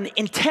were an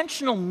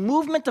intentional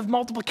movement of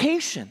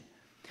multiplication.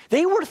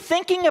 They were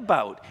thinking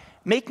about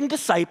making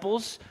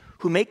disciples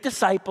who make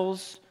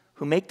disciples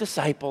who make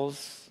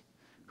disciples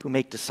who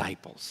make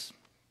disciples.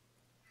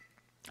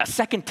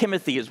 2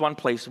 Timothy is one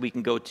place we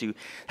can go to.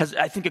 Has,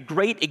 I think, a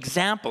great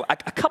example, a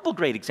couple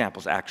great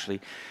examples actually,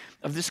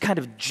 of this kind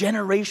of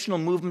generational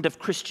movement of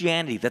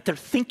Christianity, that they're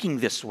thinking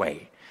this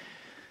way.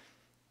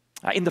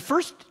 In the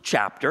first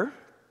chapter,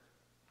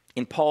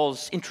 in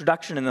Paul's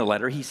introduction in the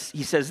letter, he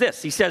says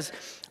this. He says,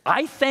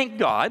 "I thank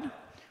God,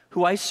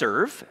 who I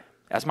serve,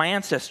 as my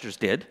ancestors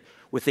did,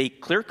 with a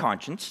clear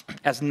conscience,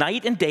 as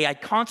night and day I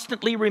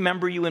constantly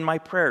remember you in my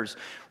prayers,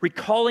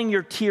 recalling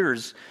your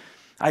tears.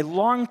 I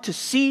long to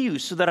see you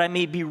so that I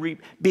may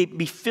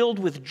be filled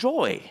with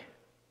joy.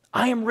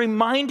 I am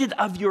reminded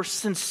of your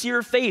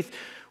sincere faith,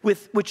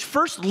 which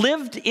first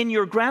lived in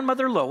your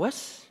grandmother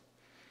Lois,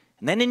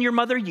 and then in your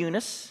mother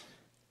Eunice,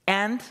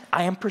 and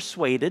I am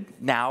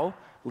persuaded now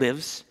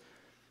lives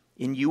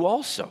in you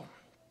also."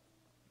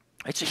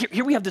 Right, so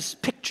here we have this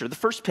picture, the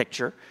first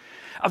picture,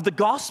 of the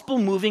gospel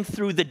moving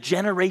through the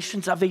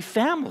generations of a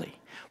family.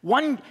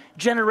 One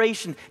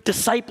generation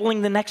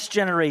discipling the next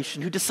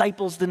generation, who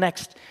disciples the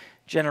next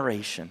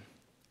generation.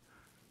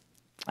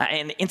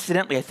 And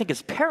incidentally, I think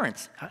as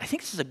parents, I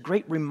think this is a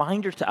great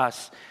reminder to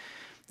us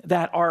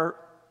that our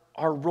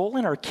role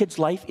in our kids'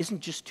 life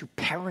isn't just to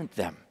parent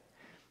them.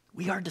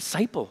 We are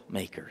disciple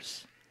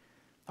makers.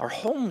 Our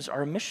homes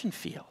are a mission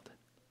field.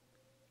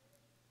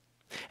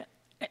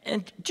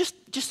 And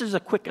just as a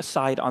quick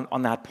aside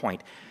on that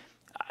point,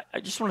 I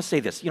just want to say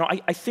this.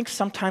 I think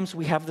sometimes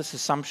we have this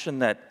assumption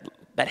that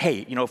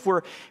hey, if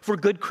we're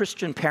good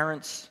Christian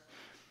parents,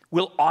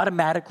 we'll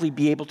automatically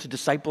be able to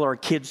disciple our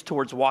kids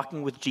towards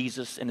walking with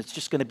Jesus, and it's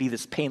just going to be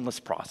this painless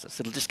process.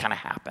 It'll just kind of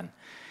happen.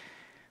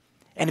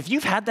 And if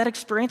you've had that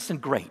experience, then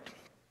great.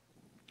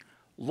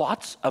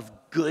 Lots of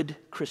good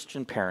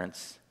Christian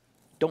parents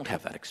don't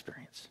have that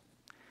experience.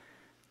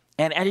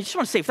 And I just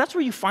want to say, if that's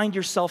where you find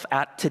yourself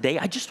at today,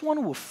 I just want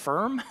to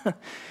affirm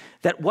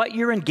that what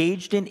you're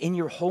engaged in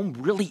your home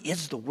really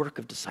is the work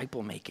of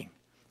disciple making.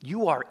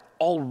 You are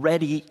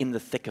already in the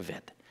thick of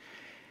it.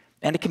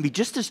 And it can be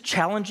just as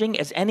challenging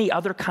as any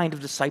other kind of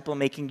disciple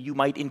making you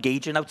might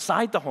engage in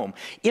outside the home,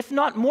 if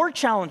not more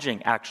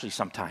challenging, actually,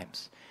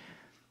 sometimes.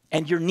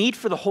 And your need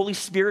for the Holy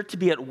Spirit to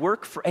be at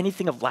work for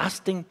anything of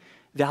lasting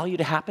value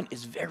to happen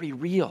is very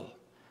real.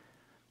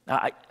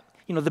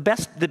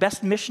 The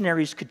best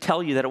missionaries could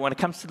tell you that when it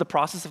comes to the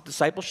process of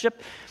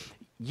discipleship,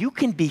 you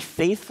can be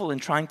faithful in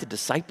trying to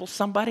disciple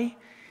somebody,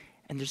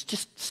 and there's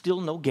just still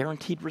no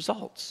guaranteed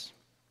results.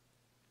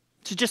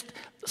 So just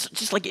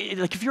like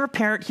if you're a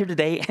parent here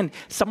today, and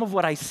some of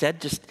what I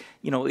said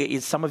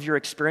is some of your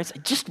experience, I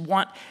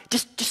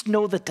just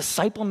know that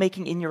disciple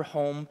making in your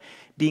home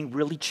being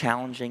really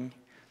challenging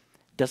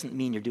doesn't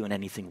mean you're doing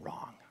anything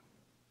wrong.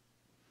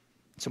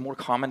 It's a more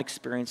common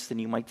experience than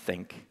you might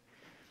think.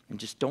 And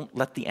just don't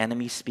let the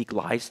enemy speak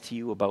lies to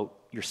you about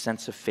your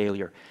sense of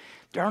failure.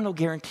 There are no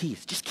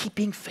guarantees. Just keep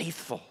being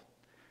faithful.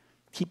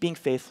 Keep being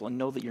faithful and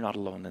know that you're not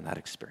alone in that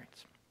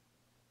experience.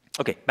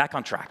 Okay, back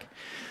on track.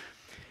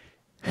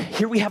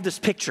 Here we have this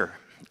picture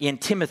in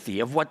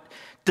Timothy of what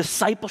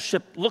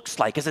discipleship looks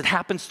like as it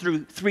happens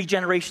through 3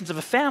 generations of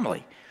a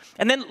family.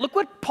 And then look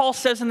what Paul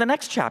says in the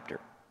next chapter.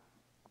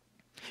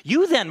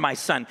 You then, my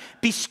son,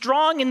 be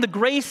strong in the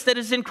grace that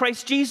is in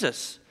Christ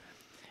Jesus.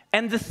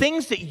 And the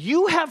things that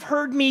you have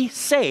heard me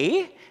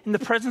say in the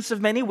presence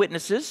of many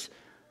witnesses,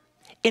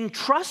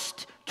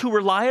 entrust to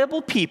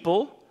reliable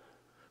people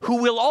who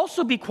will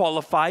also be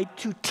qualified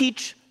to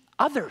teach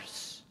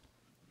others.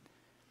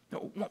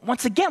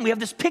 Once again, we have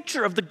this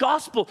picture of the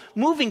gospel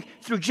moving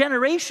through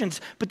generations,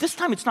 but this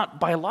time it's not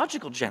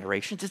biological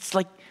generations, it's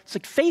like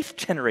faith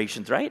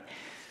generations, right?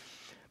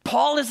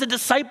 Paul is a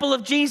disciple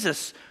of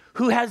Jesus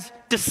who has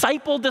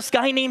discipled this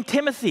guy named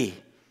Timothy.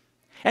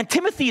 And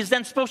Timothy is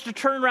then supposed to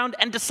turn around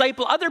and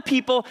disciple other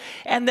people,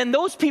 and then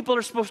those people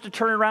are supposed to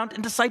turn around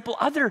and disciple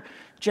other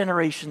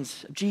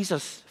generations of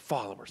Jesus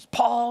followers.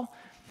 Paul,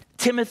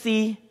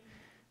 Timothy,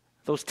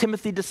 those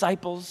Timothy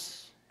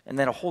disciples, and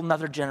then a whole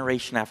nother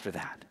generation after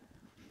that.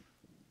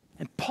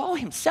 And Paul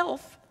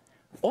himself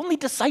only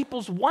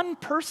disciples one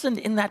person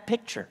in that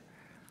picture.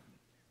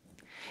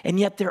 And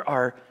yet there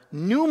are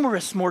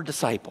numerous more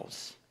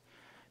disciples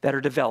that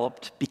are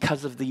developed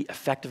because of the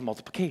effect of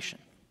multiplication.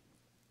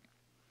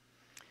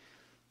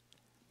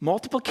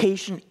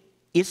 Multiplication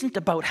isn't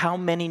about how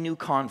many new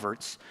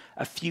converts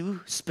a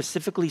few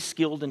specifically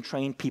skilled and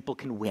trained people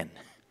can win.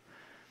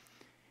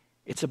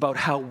 It's about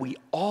how we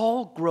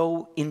all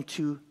grow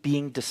into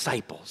being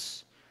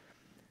disciples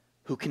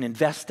who can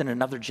invest in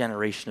another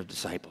generation of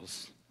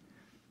disciples,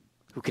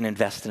 who can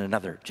invest in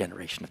another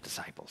generation of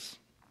disciples.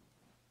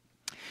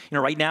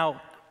 Right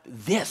now,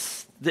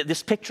 this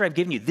picture I've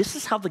given you, this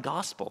is how the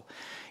gospel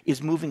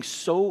is moving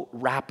so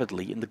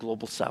rapidly in the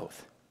global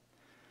south.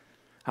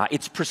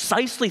 It's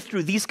precisely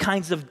through these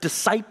kinds of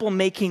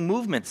disciple-making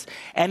movements.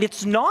 And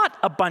it's not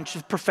a bunch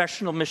of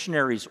professional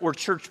missionaries or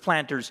church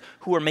planters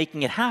who are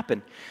making it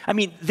happen. I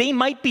mean, they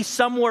might be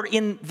somewhere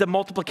in the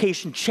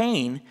multiplication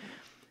chain,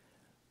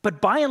 but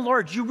by and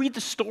large, you read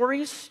the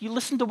stories, you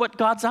listen to what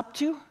God's up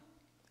to,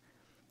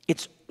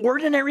 it's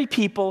ordinary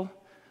people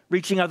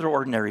reaching other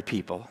ordinary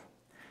people,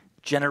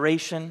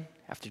 generation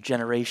after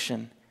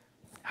generation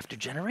after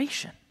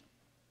generation.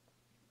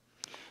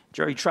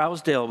 Jerry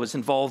Trousdale was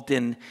involved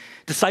in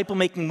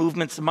disciple-making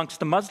movements amongst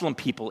the Muslim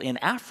people in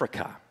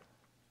Africa.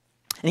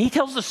 And he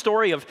tells the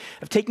story of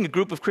taking a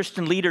group of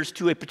Christian leaders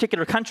to a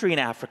particular country in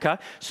Africa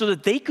so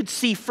that they could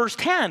see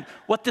firsthand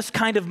what this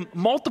kind of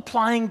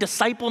multiplying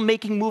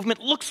disciple-making movement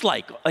looks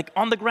like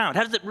on the ground.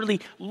 How does it really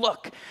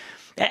look?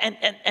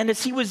 And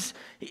as he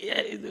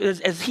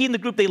and the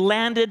group, they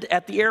landed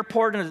at the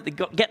airport and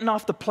getting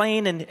off the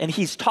plane, and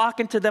he's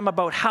talking to them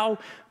about how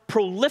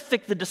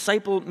prolific the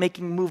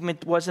disciple-making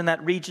movement was in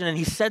that region. And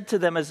he said to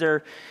them as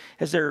they're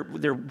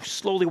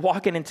slowly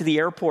walking into the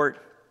airport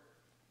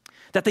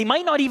that they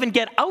might not even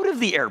get out of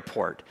the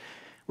airport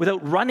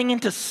without running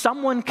into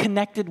someone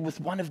connected with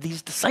one of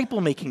these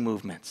disciple-making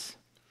movements.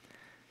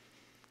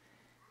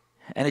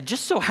 And it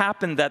just so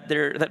happened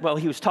that while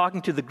he was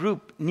talking to the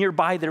group,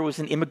 nearby there was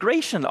an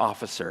immigration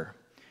officer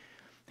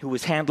who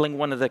was handling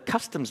one of the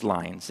customs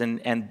lines.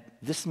 And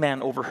this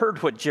man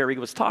overheard what Jerry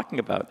was talking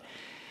about.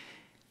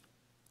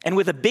 And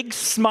with a big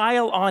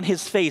smile on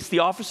his face, the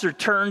officer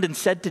turned and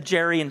said to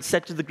Jerry and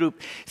said to the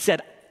group,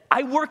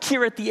 I work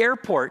here at the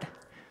airport,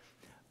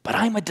 but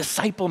I'm a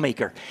disciple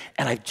maker,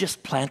 and I've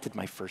just planted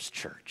my first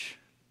church.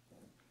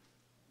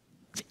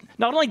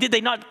 Not only did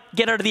they not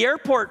get out of the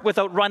airport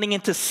without running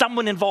into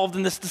someone involved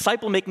in this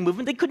disciple-making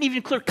movement, they couldn't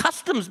even clear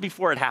customs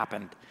before it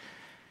happened.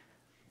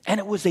 And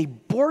it was a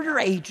border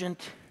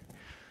agent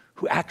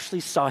who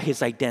actually saw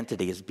his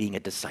identity as being a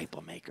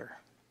disciple maker.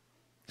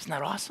 Isn't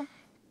that awesome?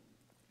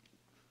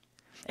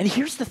 And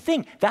here's the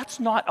thing, that's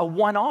not a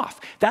one-off.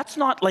 That's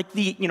not like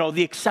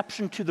the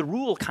exception to the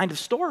rule kind of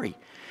story.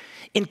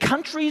 In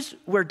countries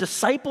where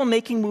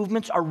disciple-making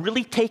movements are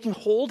really taking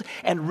hold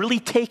and really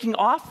taking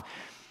off,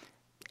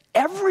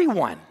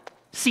 everyone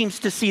seems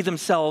to see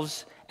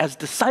themselves as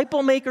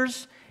disciple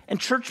makers and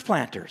church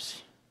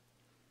planters.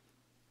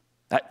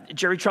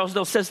 Jerry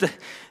Charlesdale says that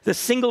the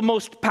single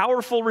most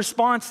powerful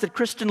response that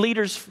Christian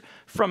leaders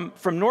from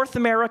North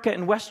America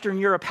and Western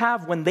Europe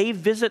have when they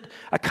visit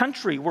a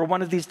country where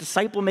one of these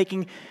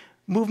disciple-making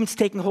movements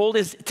taking hold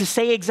is to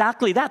say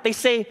exactly that. They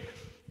say,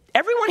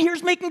 everyone here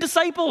is making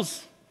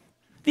disciples.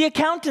 The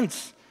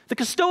accountants, the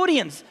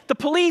custodians, the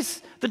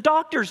police, the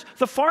doctors,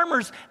 the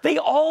farmers, they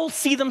all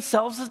see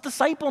themselves as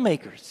disciple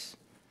makers.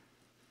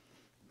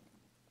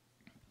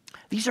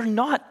 These are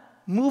not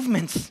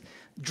movements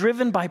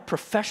driven by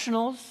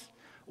professionals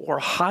or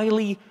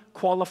highly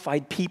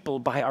qualified people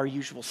by our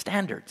usual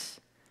standards.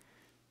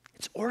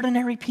 It's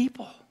ordinary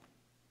people.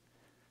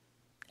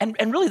 And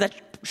really, that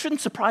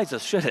shouldn't surprise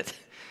us, should it?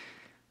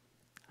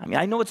 I mean,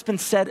 I know it's been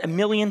said a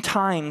million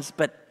times,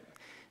 but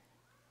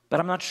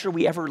I'm not sure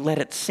we ever let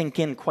it sink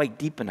in quite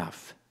deep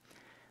enough.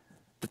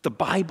 That the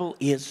Bible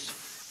is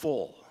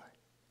full,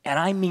 and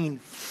I mean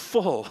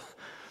full,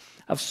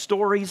 of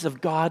stories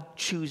of God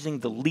choosing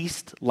the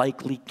least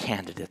likely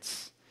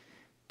candidates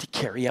to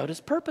carry out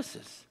his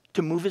purposes,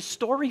 to move his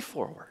story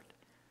forward.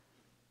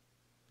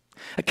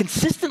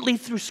 Consistently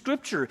through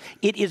Scripture,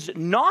 it is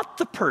not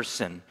the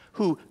person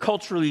who,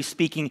 culturally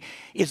speaking,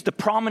 is the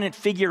prominent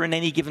figure in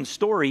any given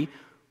story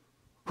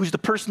who's the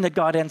person that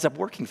God ends up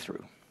working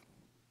through.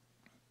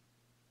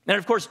 And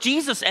of course,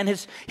 Jesus and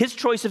his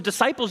choice of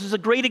disciples is a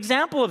great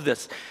example of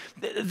this.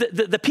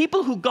 The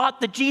people who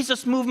got the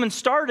Jesus movement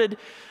started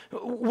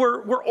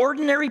were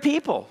ordinary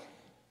people.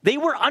 They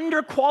were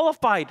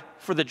underqualified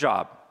for the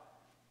job.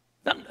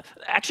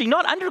 Actually,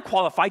 not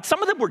underqualified.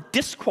 Some of them were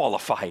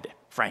disqualified,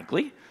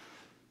 frankly.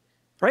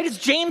 Right? It's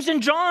James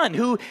and John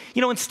who,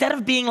 instead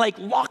of being like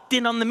locked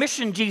in on the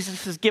mission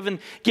Jesus has given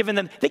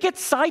them, they get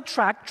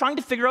sidetracked trying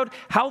to figure out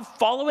how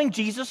following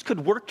Jesus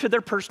could work to their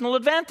personal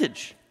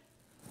advantage.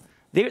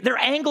 They're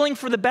angling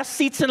for the best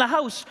seats in the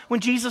house when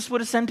Jesus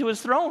would ascend to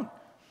his throne.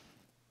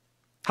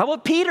 How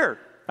about Peter,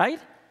 right?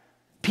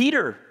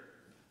 Peter,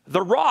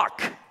 the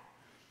rock,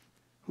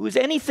 who is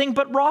anything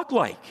but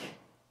rock-like.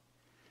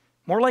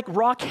 More like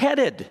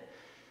rock-headed,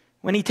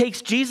 when he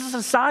takes Jesus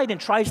aside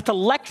and tries to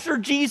lecture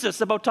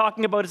Jesus about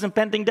talking about his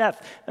impending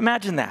death.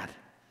 Imagine that.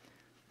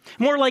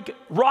 More like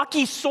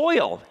rocky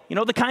soil,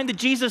 the kind that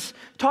Jesus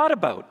taught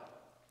about.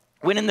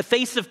 When in the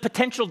face of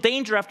potential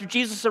danger after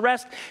Jesus'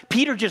 arrest,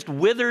 Peter just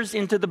withers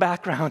into the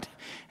background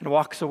and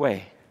walks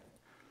away.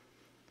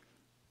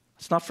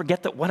 Let's not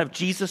forget that one of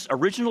Jesus'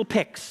 original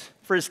picks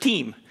for his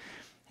team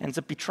ends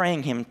up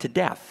betraying him to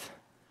death.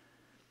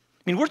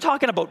 I mean, we're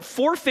talking about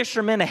 4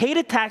 fishermen, a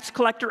hated tax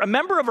collector, a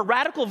member of a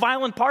radical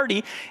violent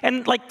party,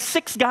 and like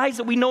 6 guys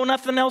that we know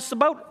nothing else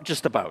about,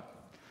 just about.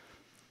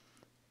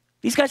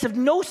 These guys have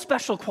no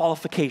special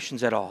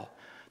qualifications at all.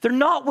 They're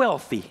not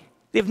wealthy.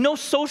 They have no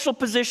social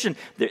position.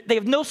 They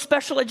have no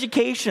special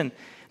education.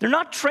 They're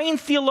not trained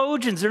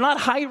theologians. They're not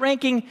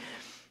high-ranking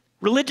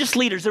religious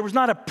leaders. There was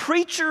not a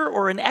preacher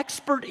or an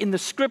expert in the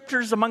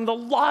scriptures among the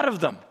lot of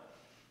them.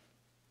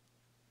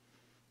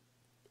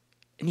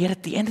 And yet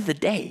at the end of the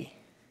day,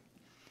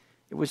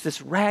 it was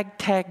this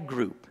ragtag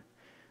group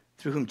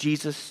through whom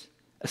Jesus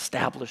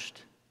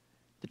established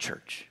the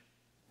church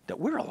that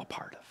we're all a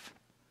part of.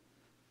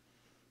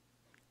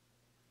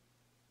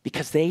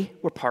 Because they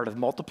were part of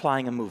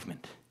multiplying a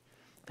movement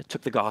that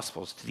took the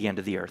Gospels to the end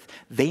of the earth.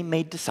 They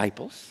made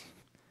disciples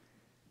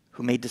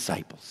who made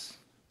disciples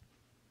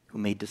who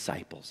made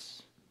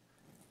disciples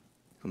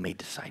who made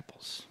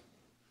disciples.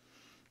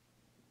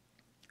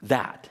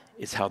 That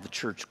is how the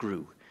church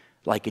grew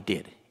like it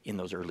did in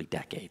those early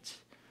decades.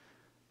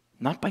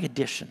 Not by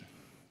addition,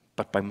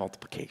 but by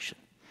multiplication.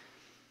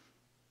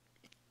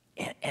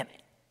 And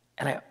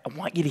I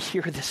want you to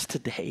hear this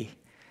today.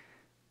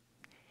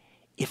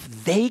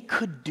 If they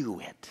could do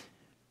it,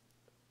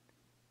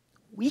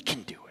 we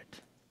can do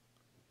it.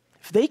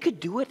 If they could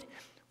do it,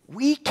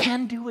 we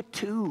can do it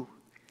too.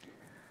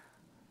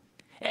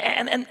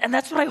 And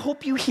that's what I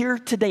hope you hear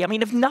today. I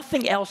mean, if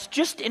nothing else,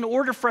 just in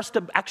order for us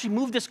to actually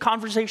move this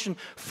conversation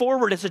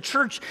forward as a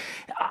church,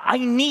 I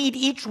need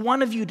each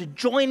one of you to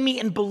join me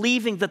in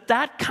believing that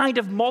that kind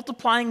of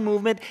multiplying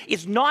movement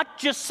is not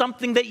just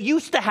something that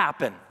used to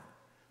happen.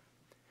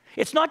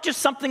 It's not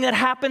just something that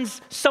happens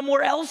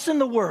somewhere else in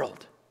the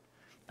world.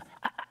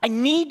 I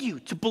need you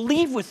to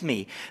believe with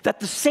me that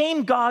the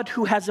same God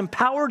who has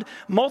empowered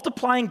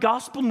multiplying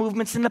gospel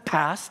movements in the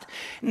past,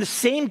 and the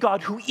same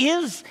God who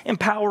is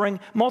empowering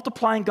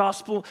multiplying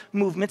gospel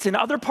movements in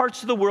other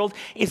parts of the world,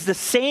 is the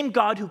same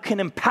God who can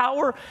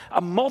empower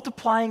a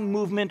multiplying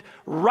movement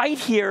right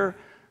here,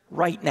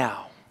 right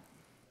now.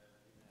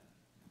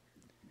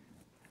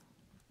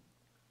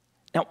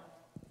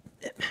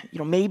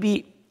 Now,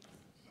 maybe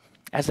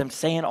as I'm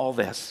saying all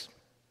this,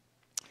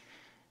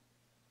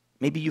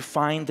 maybe you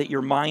find that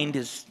your mind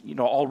is,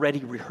 already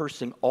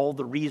rehearsing all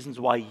the reasons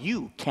why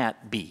you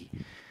can't be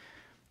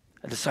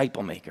a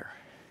disciple maker.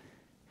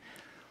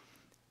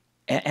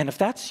 And if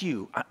that's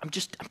you, I'm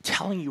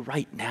telling you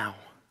right now,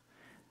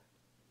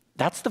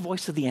 that's the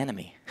voice of the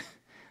enemy.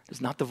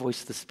 It's not the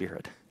voice of the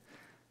Spirit.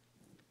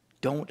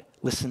 Don't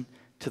listen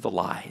to the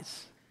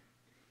lies.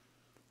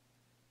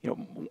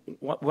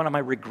 One of my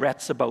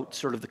regrets about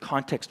sort of the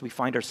context we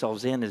find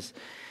ourselves in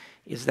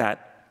is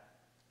that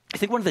I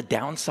think one of the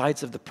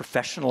downsides of the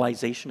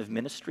professionalization of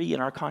ministry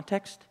in our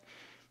context,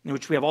 in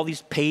which we have all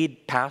these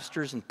paid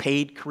pastors and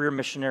paid career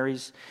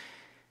missionaries,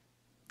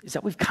 is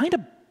that we've kind of,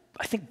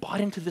 I think,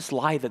 bought into this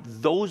lie that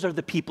those are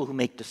the people who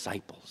make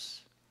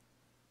disciples.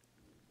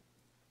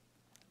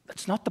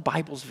 That's not the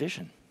Bible's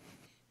vision.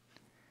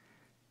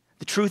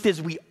 The truth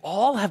is we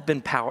all have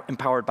been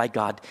empowered by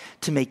God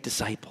to make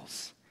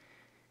disciples.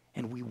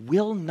 And we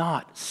will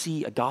not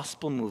see a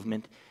gospel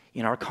movement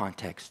in our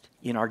context,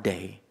 in our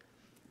day,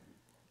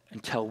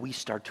 until we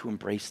start to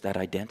embrace that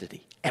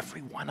identity,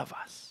 every one of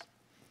us.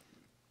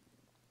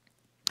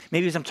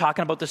 Maybe as I'm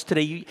talking about this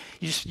today,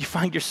 you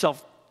find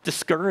yourself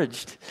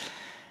discouraged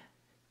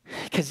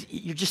because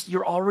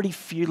you're already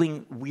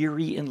feeling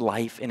weary in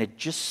life, and it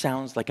just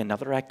sounds like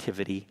another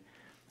activity,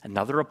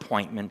 another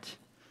appointment,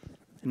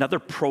 another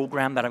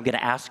program that I'm going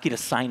to ask you to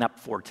sign up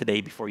for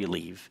today before you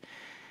leave.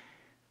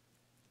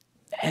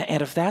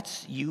 And if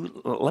that's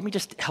you, let me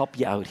just help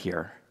you out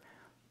here.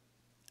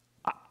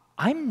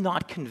 I'm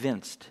not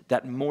convinced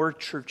that more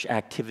church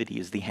activity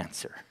is the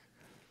answer.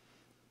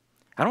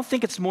 I don't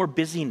think it's more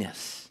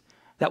busyness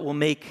that will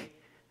make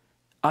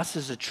us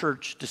as a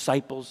church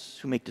disciples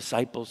who make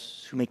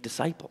disciples who make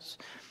disciples.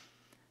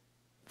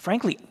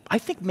 Frankly, I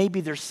think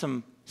maybe there's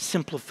some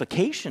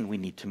simplification we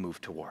need to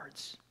move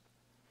towards.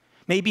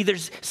 Maybe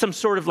there's some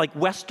sort of like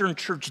Western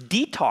church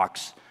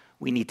detox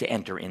we need to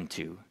enter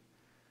into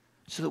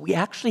so that we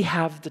actually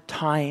have the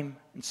time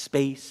and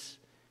space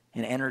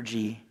and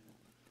energy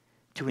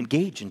to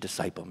engage in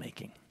disciple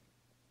making.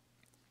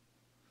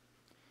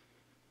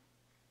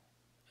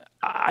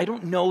 I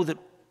don't know that,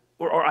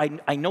 or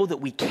I know that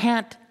we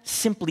can't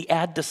simply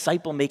add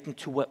disciple making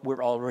to what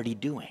we're already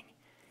doing.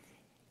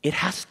 It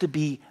has to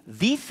be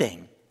the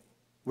thing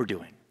we're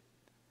doing.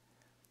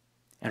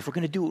 And if we're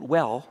going to do it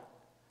well,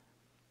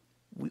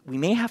 we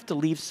may have to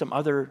leave some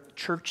other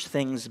church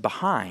things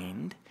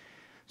behind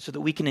so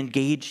that we can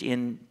engage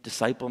in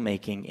disciple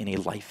making in a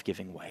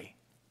life-giving way.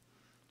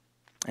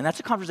 And that's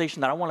a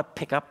conversation that I want to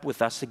pick up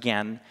with us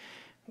again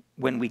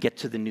when we get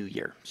to the new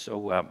year.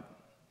 So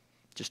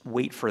just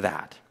wait for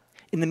that.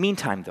 In the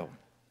meantime, though,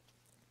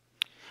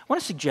 I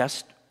want to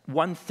suggest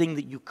one thing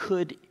that you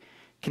could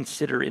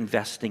consider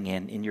investing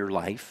in your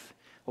life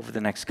over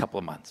the next couple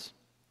of months.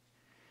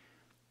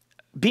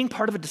 Being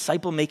part of a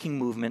disciple-making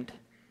movement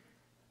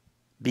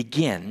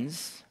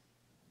begins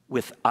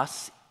with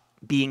us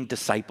being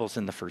disciples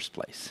in the first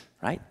place,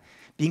 right?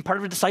 Being part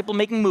of a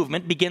disciple-making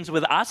movement begins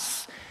with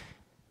us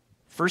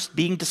first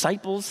being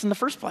disciples in the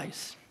first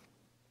place.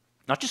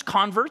 Not just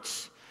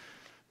converts,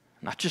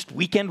 not just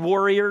weekend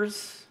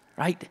warriors,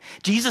 right?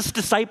 Jesus'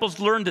 disciples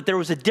learned that there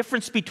was a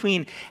difference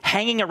between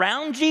hanging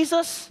around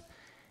Jesus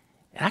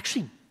and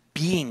actually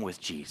being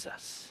with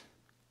Jesus.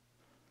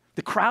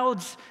 The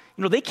crowds,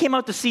 they came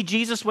out to see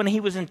Jesus when he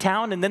was in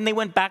town, and then they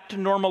went back to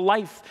normal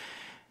life.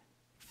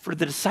 For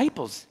the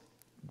disciples,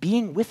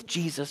 being with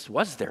Jesus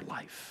was their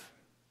life.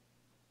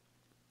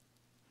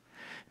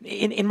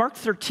 In Mark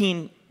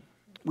 13,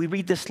 we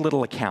read this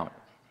little account.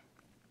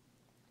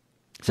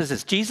 It says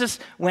this: Jesus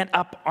went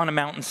up on a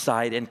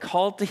mountainside and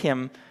called to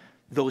him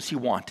those he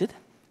wanted,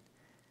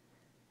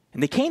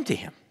 and they came to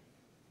him.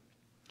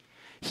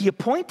 He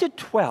appointed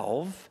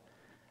 12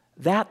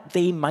 that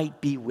they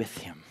might be with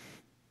him.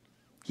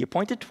 He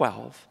appointed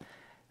 12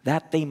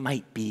 that they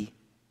might be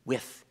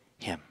with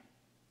him,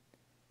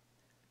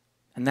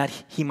 and that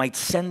he might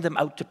send them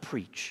out to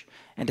preach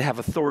and to have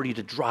authority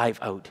to drive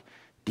out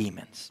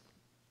demons.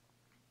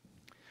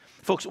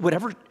 Folks,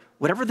 whatever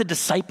the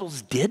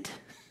disciples did,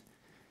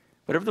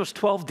 whatever those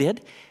 12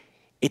 did,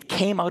 it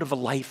came out of a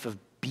life of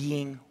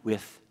being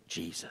with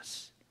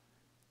Jesus.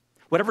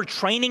 Whatever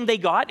training they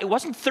got, it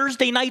wasn't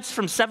Thursday nights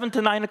from 7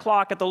 to 9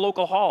 o'clock at the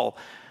local hall.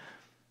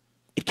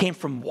 It came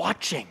from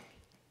watching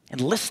and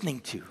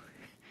listening to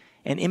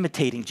and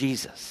imitating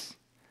Jesus.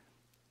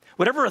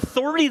 Whatever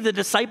authority the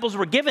disciples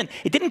were given,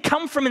 it didn't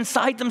come from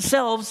inside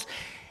themselves.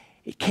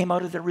 It came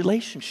out of their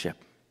relationship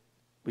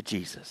with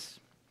Jesus.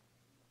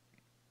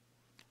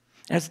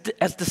 As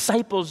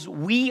disciples,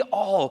 we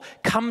all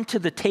come to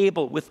the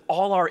table with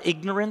all our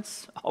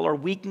ignorance, all our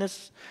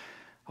weakness,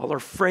 all our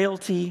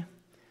frailty,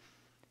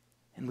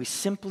 and we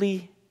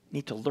simply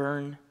need to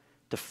learn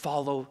to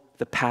follow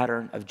the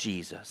pattern of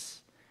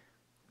Jesus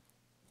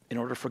in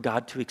order for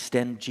God to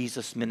extend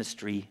Jesus'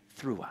 ministry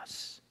through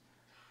us.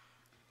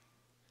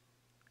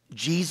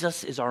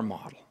 Jesus is our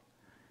model,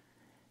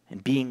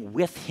 and being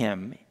with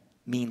him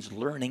means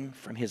learning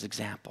from his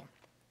example.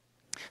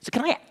 So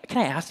can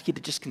I ask you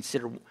to just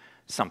consider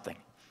something,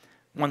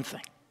 one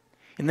thing.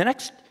 In the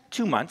next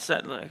 2 months,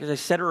 as I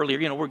said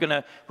earlier, we're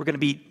going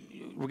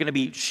to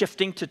be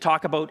shifting to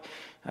talk about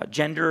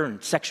gender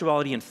and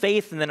sexuality and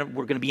faith, and then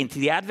we're going to be into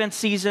the Advent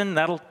season.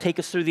 That'll take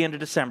us through the end of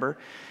December.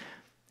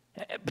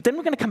 But then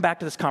we're going to come back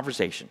to this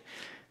conversation.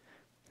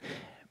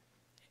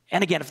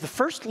 And again, if the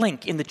first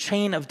link in the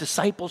chain of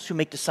disciples who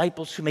make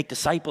disciples who make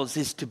disciples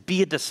is to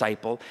be a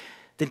disciple,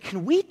 then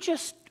can we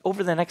just,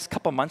 over the next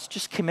couple months,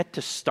 just commit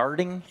to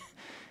starting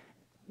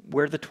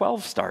where the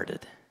 12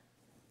 started?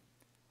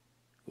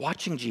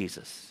 Watching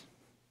Jesus,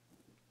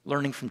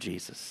 learning from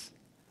Jesus,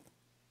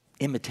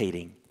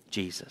 imitating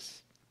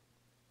Jesus.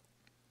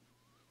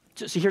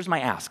 So here's my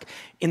ask.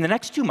 In the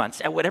next 2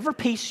 months, at whatever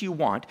pace you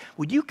want,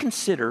 would you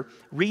consider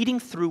reading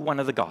through one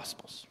of the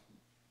Gospels?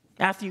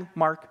 Matthew,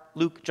 Mark,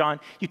 Luke, John,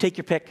 you take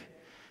your pick.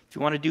 If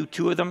you want to do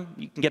 2 of them,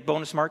 you can get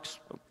bonus marks,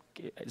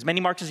 as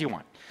many marks as you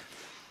want.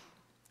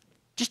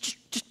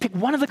 Just pick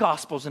one of the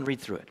Gospels and read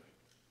through it.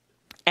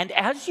 And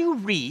as you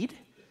read,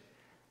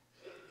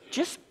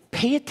 just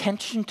pay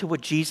attention to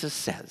what Jesus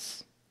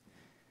says.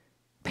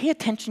 Pay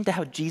attention to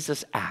how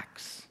Jesus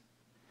acts.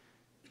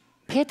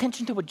 Pay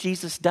attention to what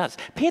Jesus does.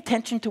 Pay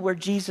attention to where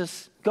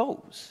Jesus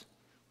goes.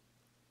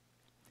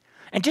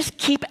 And just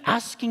keep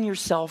asking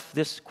yourself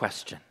this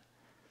question.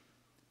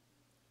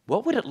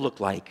 What would it look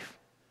like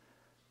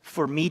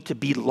for me to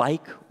be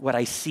like what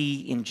I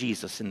see in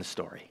Jesus in the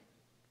story?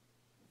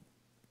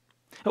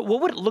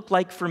 What would it look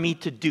like for me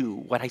to do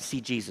what I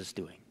see Jesus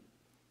doing?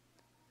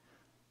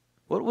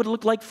 What would it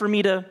look like for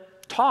me to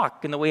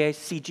talk in the way I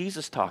see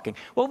Jesus talking?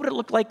 What would it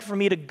look like for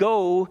me to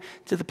go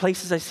to the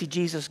places I see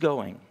Jesus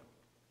going?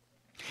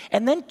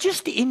 And then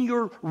just in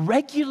your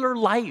regular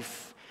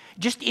life,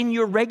 just in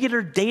your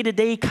regular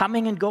day-to-day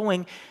coming and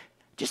going,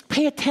 just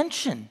pay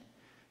attention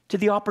to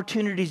the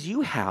opportunities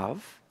you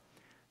have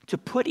to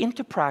put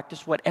into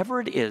practice whatever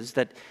it is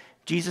that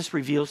Jesus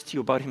reveals to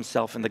you about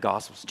himself in the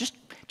Gospels.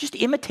 Just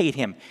imitate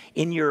him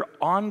in your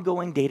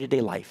ongoing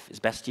day-to-day life as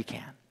best you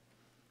can.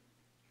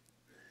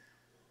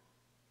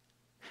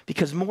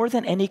 Because more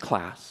than any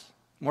class,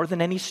 more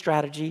than any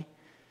strategy,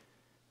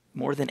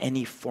 more than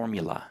any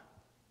formula,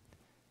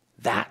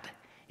 that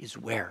is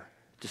where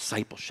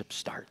discipleship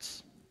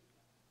starts.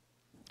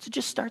 So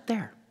just start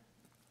there.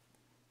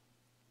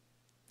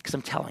 Because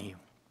I'm telling you,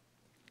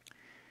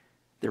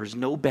 there is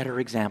no better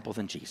example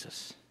than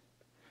Jesus.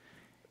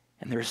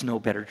 And there is no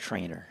better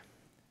trainer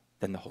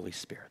than the Holy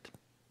Spirit.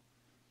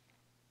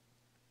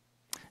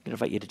 I'm going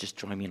to invite you to just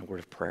join me in a word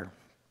of prayer.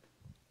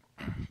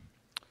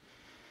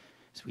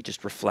 So we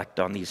just reflect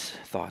on these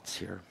thoughts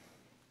here.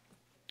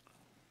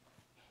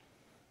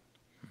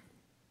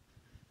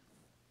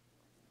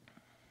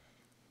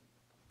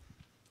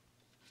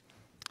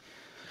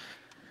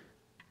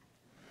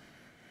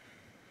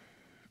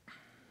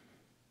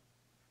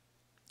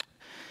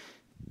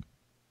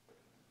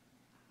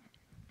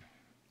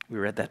 We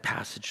read that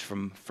passage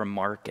from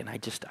Mark, and I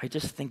just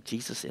think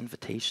Jesus'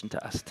 invitation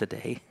to us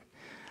today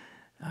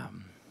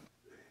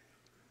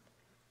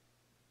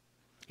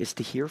is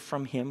to hear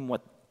from him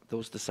what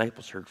those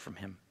disciples heard from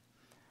him.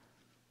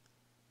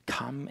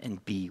 Come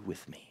and be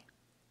with me.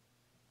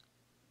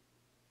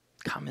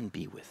 Come and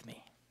be with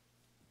me.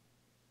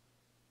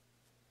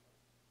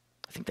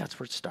 I think that's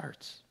where it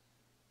starts.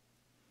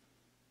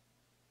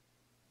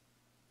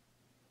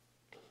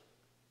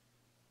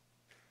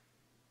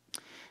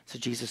 So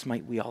Jesus,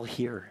 might we all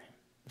hear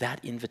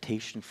that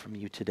invitation from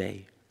you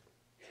today.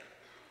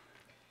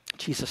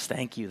 Jesus,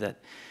 thank you that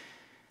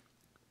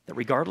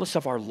regardless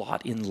of our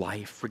lot in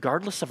life,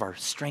 regardless of our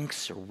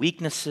strengths or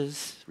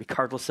weaknesses,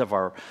 regardless of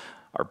our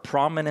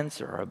prominence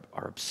or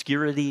our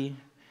obscurity,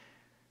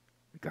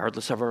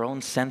 regardless of our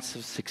own sense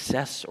of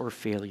success or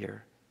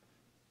failure,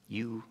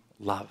 you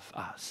love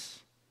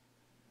us.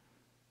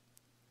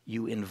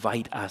 You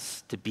invite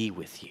us to be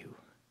with you.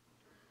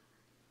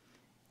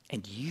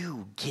 And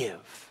you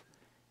give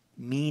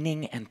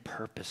meaning and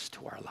purpose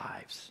to our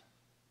lives.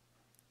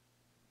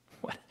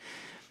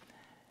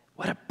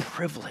 What a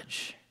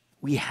privilege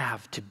we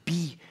have to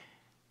be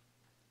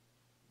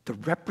the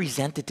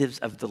representatives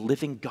of the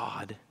living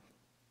God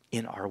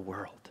in our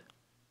world.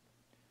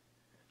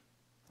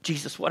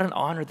 Jesus, what an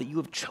honor that you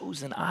have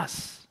chosen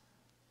us.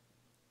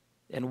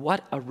 And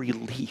what a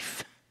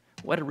relief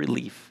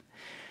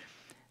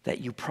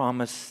that you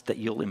promise that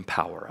you'll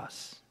empower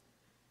us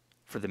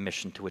for the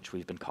mission to which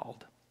we've been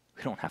called.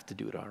 We don't have to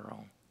do it on our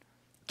own.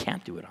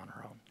 Can't do it on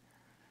our own.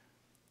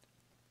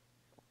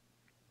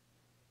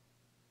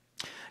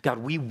 God,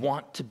 we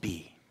want to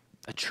be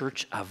a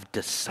church of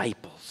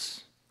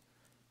disciples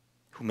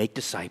who make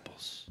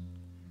disciples,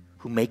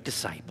 who make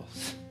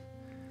disciples,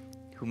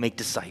 who make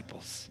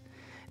disciples.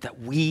 that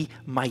we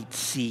might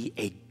see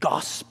a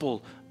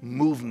gospel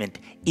movement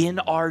in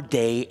our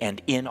day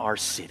and in our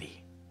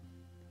city.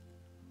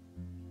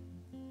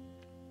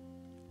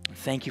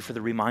 Thank you for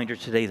the reminder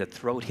today that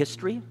throughout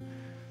history,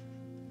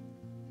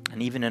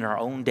 and even in our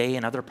own day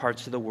and other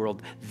parts of the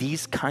world,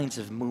 these kinds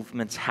of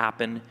movements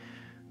happen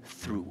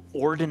through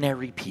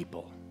ordinary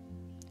people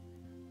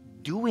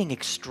doing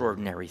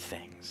extraordinary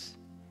things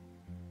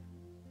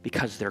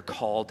because they're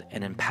called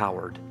and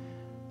empowered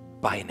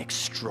by an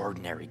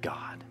extraordinary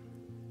God.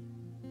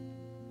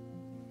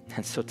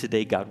 And so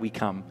today, God, we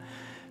come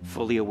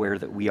fully aware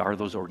that we are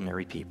those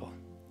ordinary people.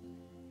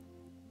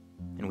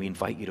 And we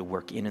invite you to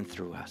work in and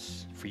through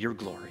us for your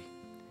glory,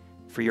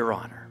 for your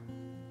honor,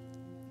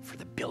 for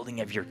the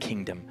building of your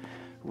kingdom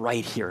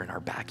right here in our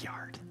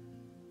backyard.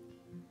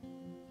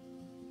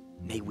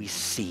 May we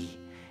see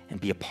and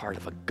be a part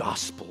of a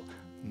gospel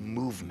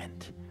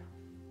movement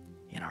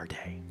in our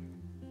day.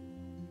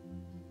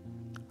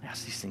 I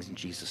ask these things in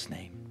Jesus'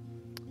 name.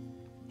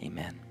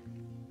 Amen.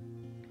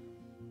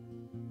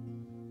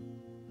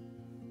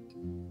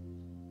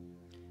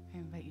 I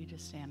invite you to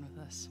stand with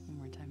us one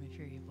more time if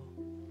you're able.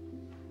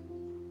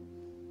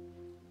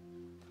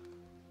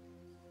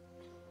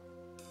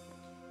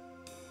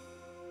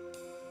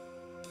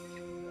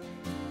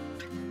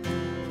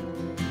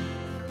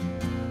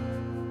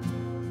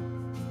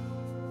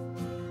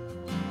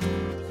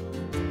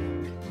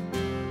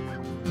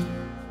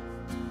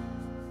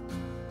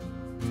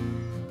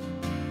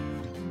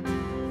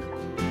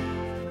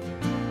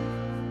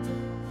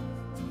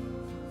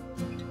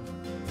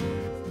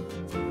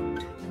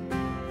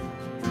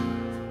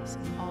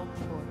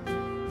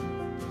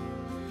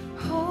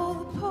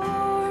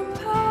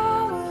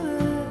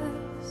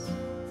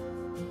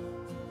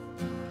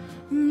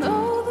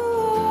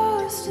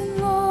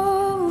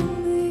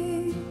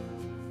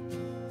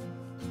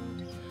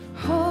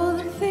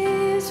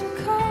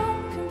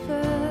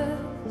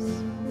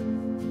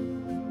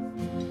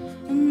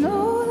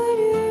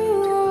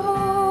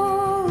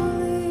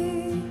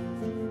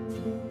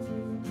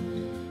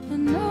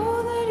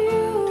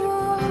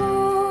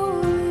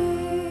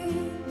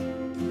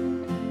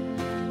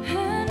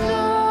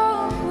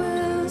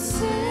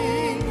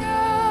 Sing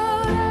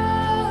out,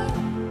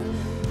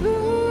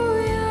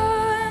 hallelujah,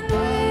 and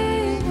we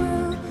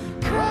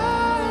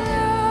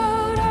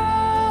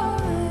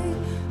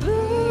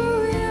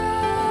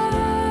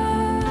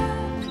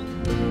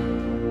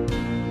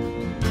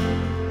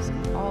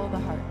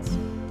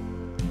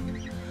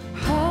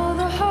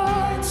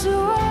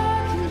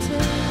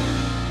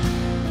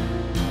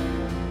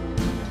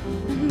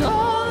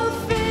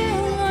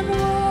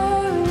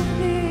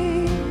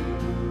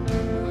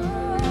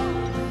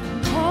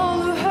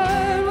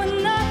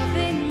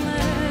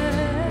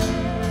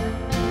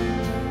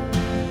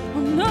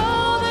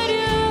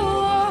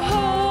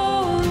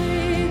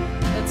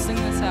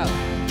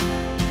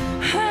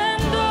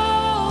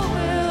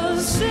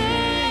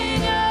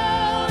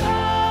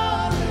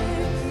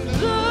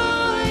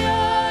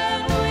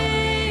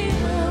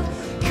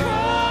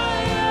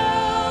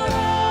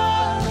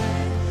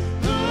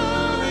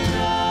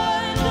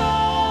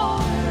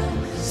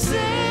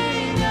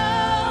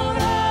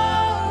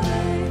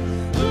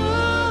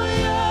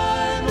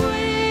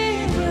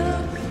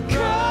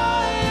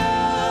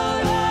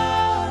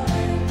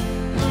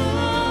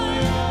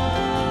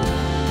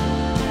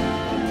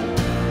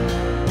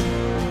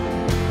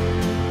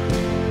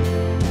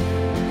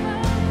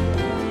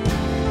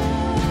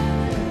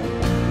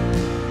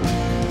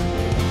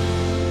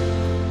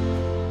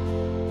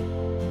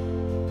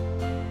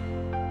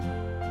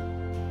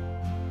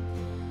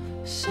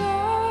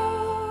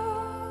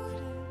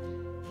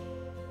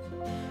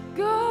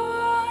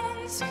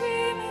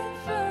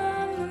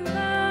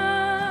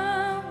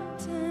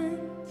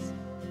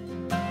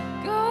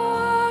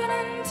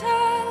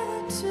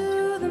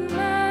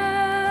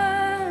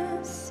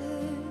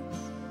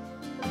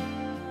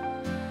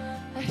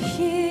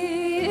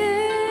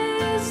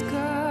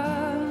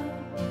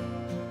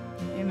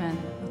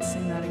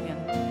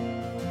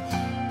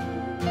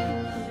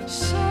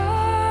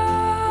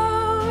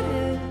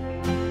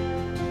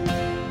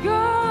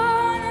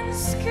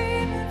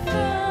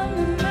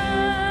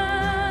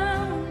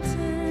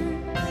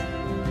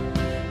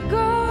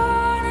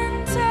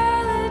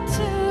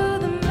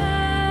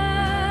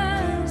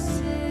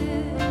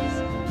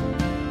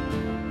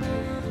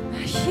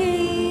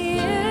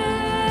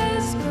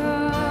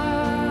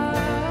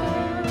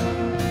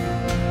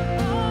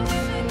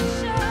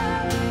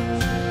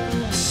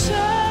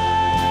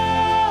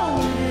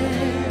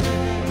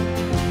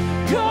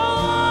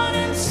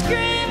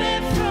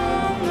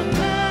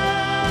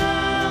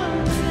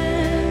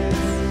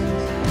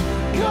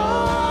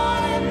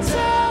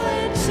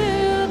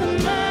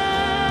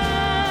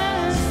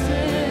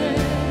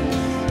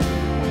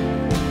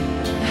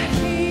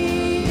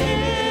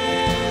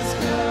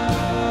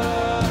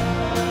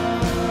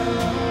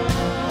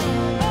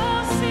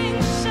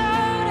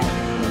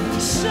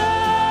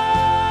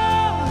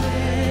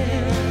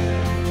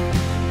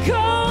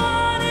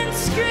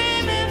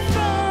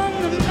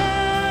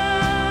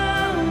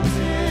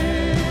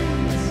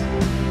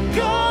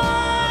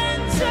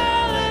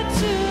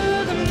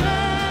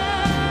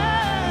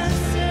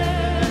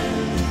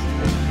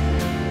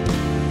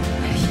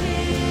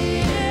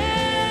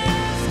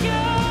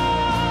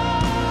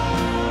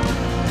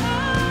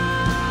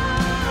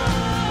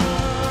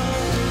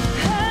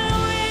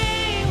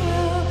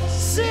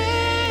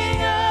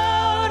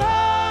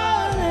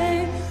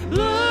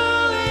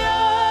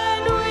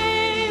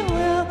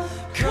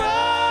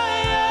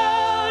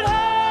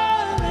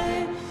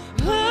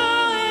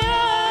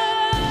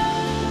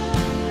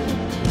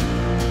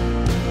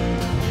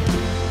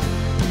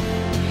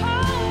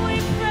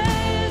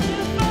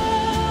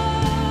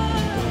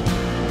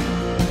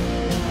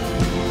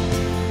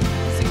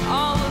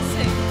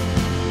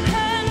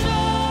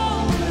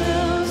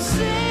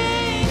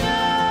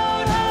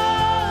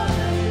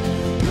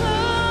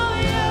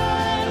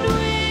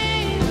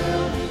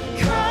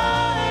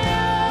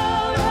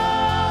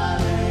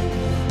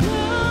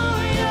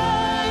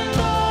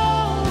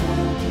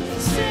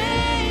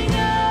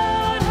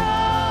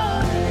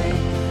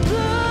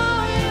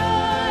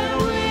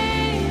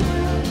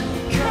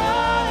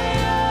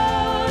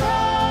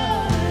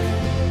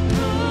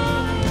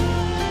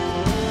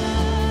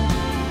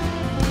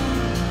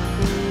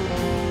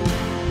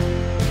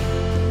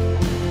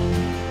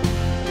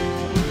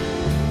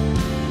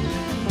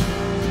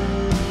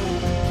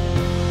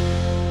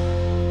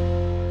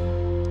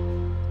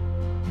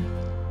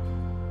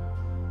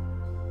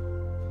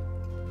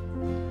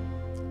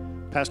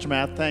Pastor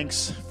Matt,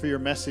 thanks for your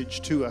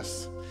message to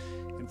us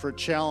and for a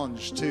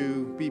challenge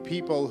to be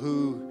people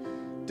who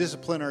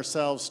discipline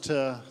ourselves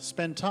to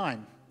spend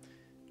time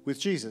with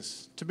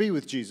Jesus, to be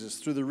with Jesus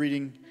through the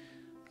reading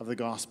of the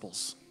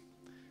Gospels,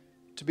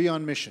 to be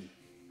on mission,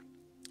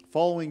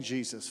 following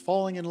Jesus,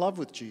 falling in love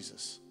with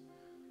Jesus,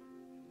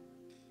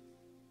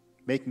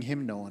 making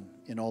him known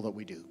in all that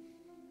we do.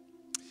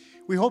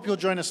 We hope you'll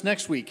join us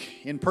next week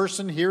in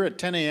person here at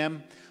 10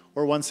 a.m.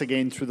 or once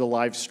again through the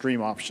live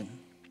stream option.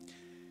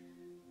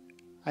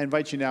 I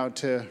invite you now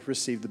to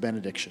receive the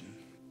benediction.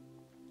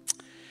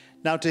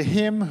 Now to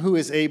him who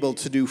is able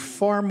to do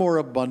far more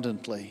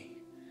abundantly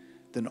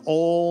than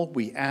all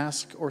we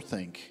ask or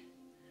think,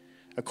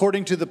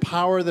 according to the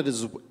power that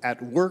is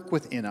at work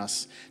within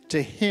us,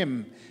 to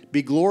him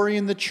be glory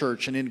in the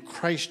church and in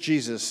Christ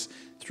Jesus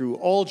through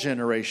all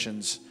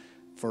generations,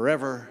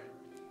 forever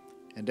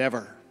and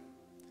ever.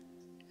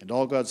 And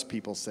all God's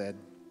people said,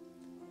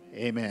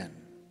 Amen.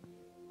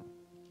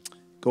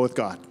 Go with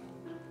God.